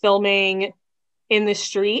like filming in the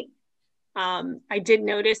street, I did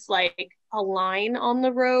notice like a line on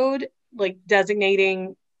the road, like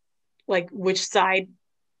designating like which side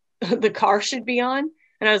the car should be on.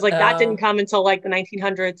 And I was like, that didn't come until like the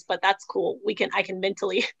 1900s, but that's cool. I can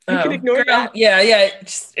mentally ignore that. Yeah.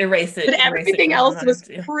 Just erase it. But everything else was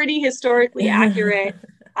pretty historically accurate.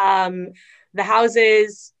 The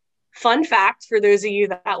houses, fun fact for those of you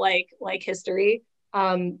that like history,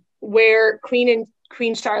 where Queen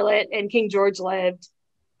Charlotte and King George lived,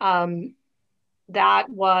 they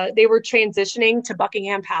were transitioning to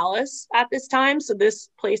Buckingham Palace at this time. So this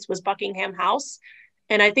place was Buckingham House.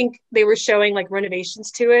 And I think they were showing like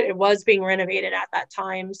renovations to it. It was being renovated at that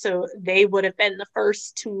time. So they would have been the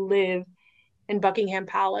first to live in Buckingham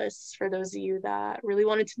Palace, for those of you that really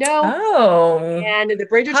wanted to know. Oh. And the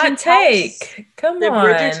Bridgerton's house. The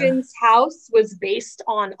Bridgerton's house was based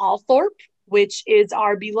on Althorp, which is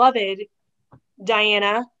our beloved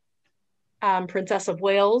Diana, Princess of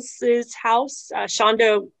Wales's house.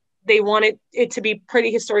 Shonda, they wanted it to be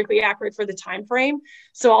pretty historically accurate for the time frame.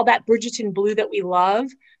 So all that Bridgerton blue that we love,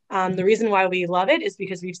 the reason why we love it is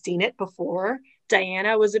because we've seen it before.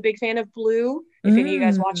 Diana was a big fan of blue. If any of you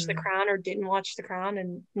guys watched The Crown or didn't watch The Crown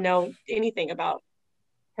and know anything about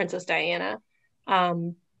Princess Diana.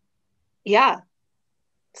 So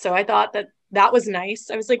I thought that was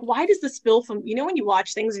nice. I was like, why does this feel when you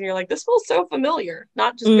watch things and you're like, this feels so familiar,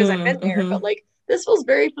 not just because I've been there, but like, this feels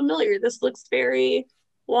very familiar. This looks very,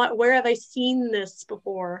 where have I seen this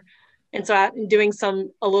before? And so doing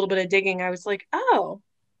a little bit of digging, I was like, oh,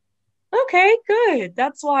 Okay, good.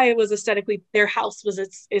 That's why it was their house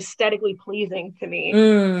was aesthetically pleasing to me.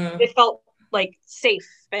 It felt like safe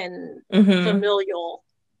and familial.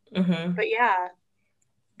 But yeah,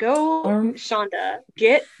 go, Shonda,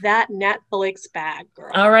 get that Netflix bag,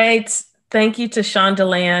 girl. All right. Thank you to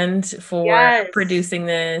Shondaland for producing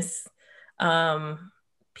this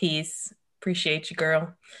piece. Appreciate you,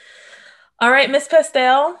 girl. All right, Miss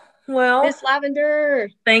Pastel. Well, Miss Lavender,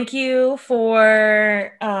 thank you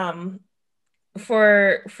for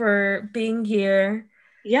being here.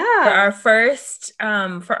 Yeah.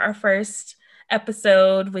 For our first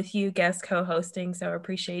episode with you guest co-hosting. So I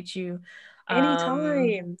appreciate you.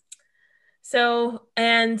 Anytime. So,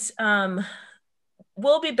 and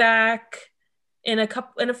we'll be back in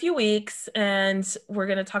a few weeks, and we're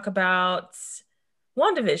going to talk about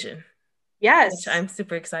WandaVision. Yes. Which I'm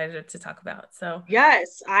super excited to talk about. So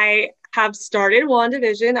yes, I have started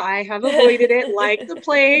WandaVision. I have avoided it like the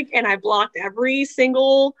plague, and I blocked every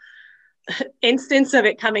single instance of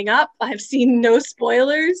it coming up. I've seen no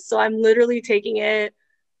spoilers, so I'm literally taking it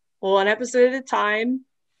one episode at a time.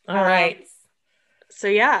 All right. So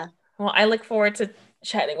yeah. Well, I look forward to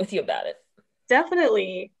chatting with you about it.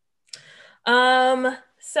 Definitely.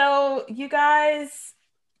 So you guys,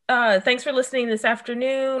 thanks for listening this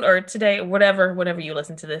afternoon or today, whatever you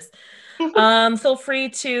listen to this. Feel free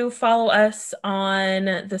to follow us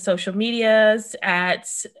on the social medias at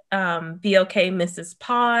BLK Mrs.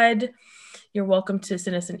 Pod. You're welcome to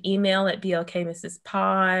send us an email at BLK Mrs.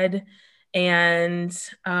 Pod. And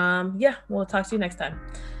yeah, we'll talk to you next time.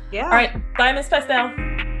 Yeah. All right. Bye, Miss Pastel.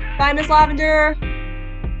 Bye, Miss Lavender.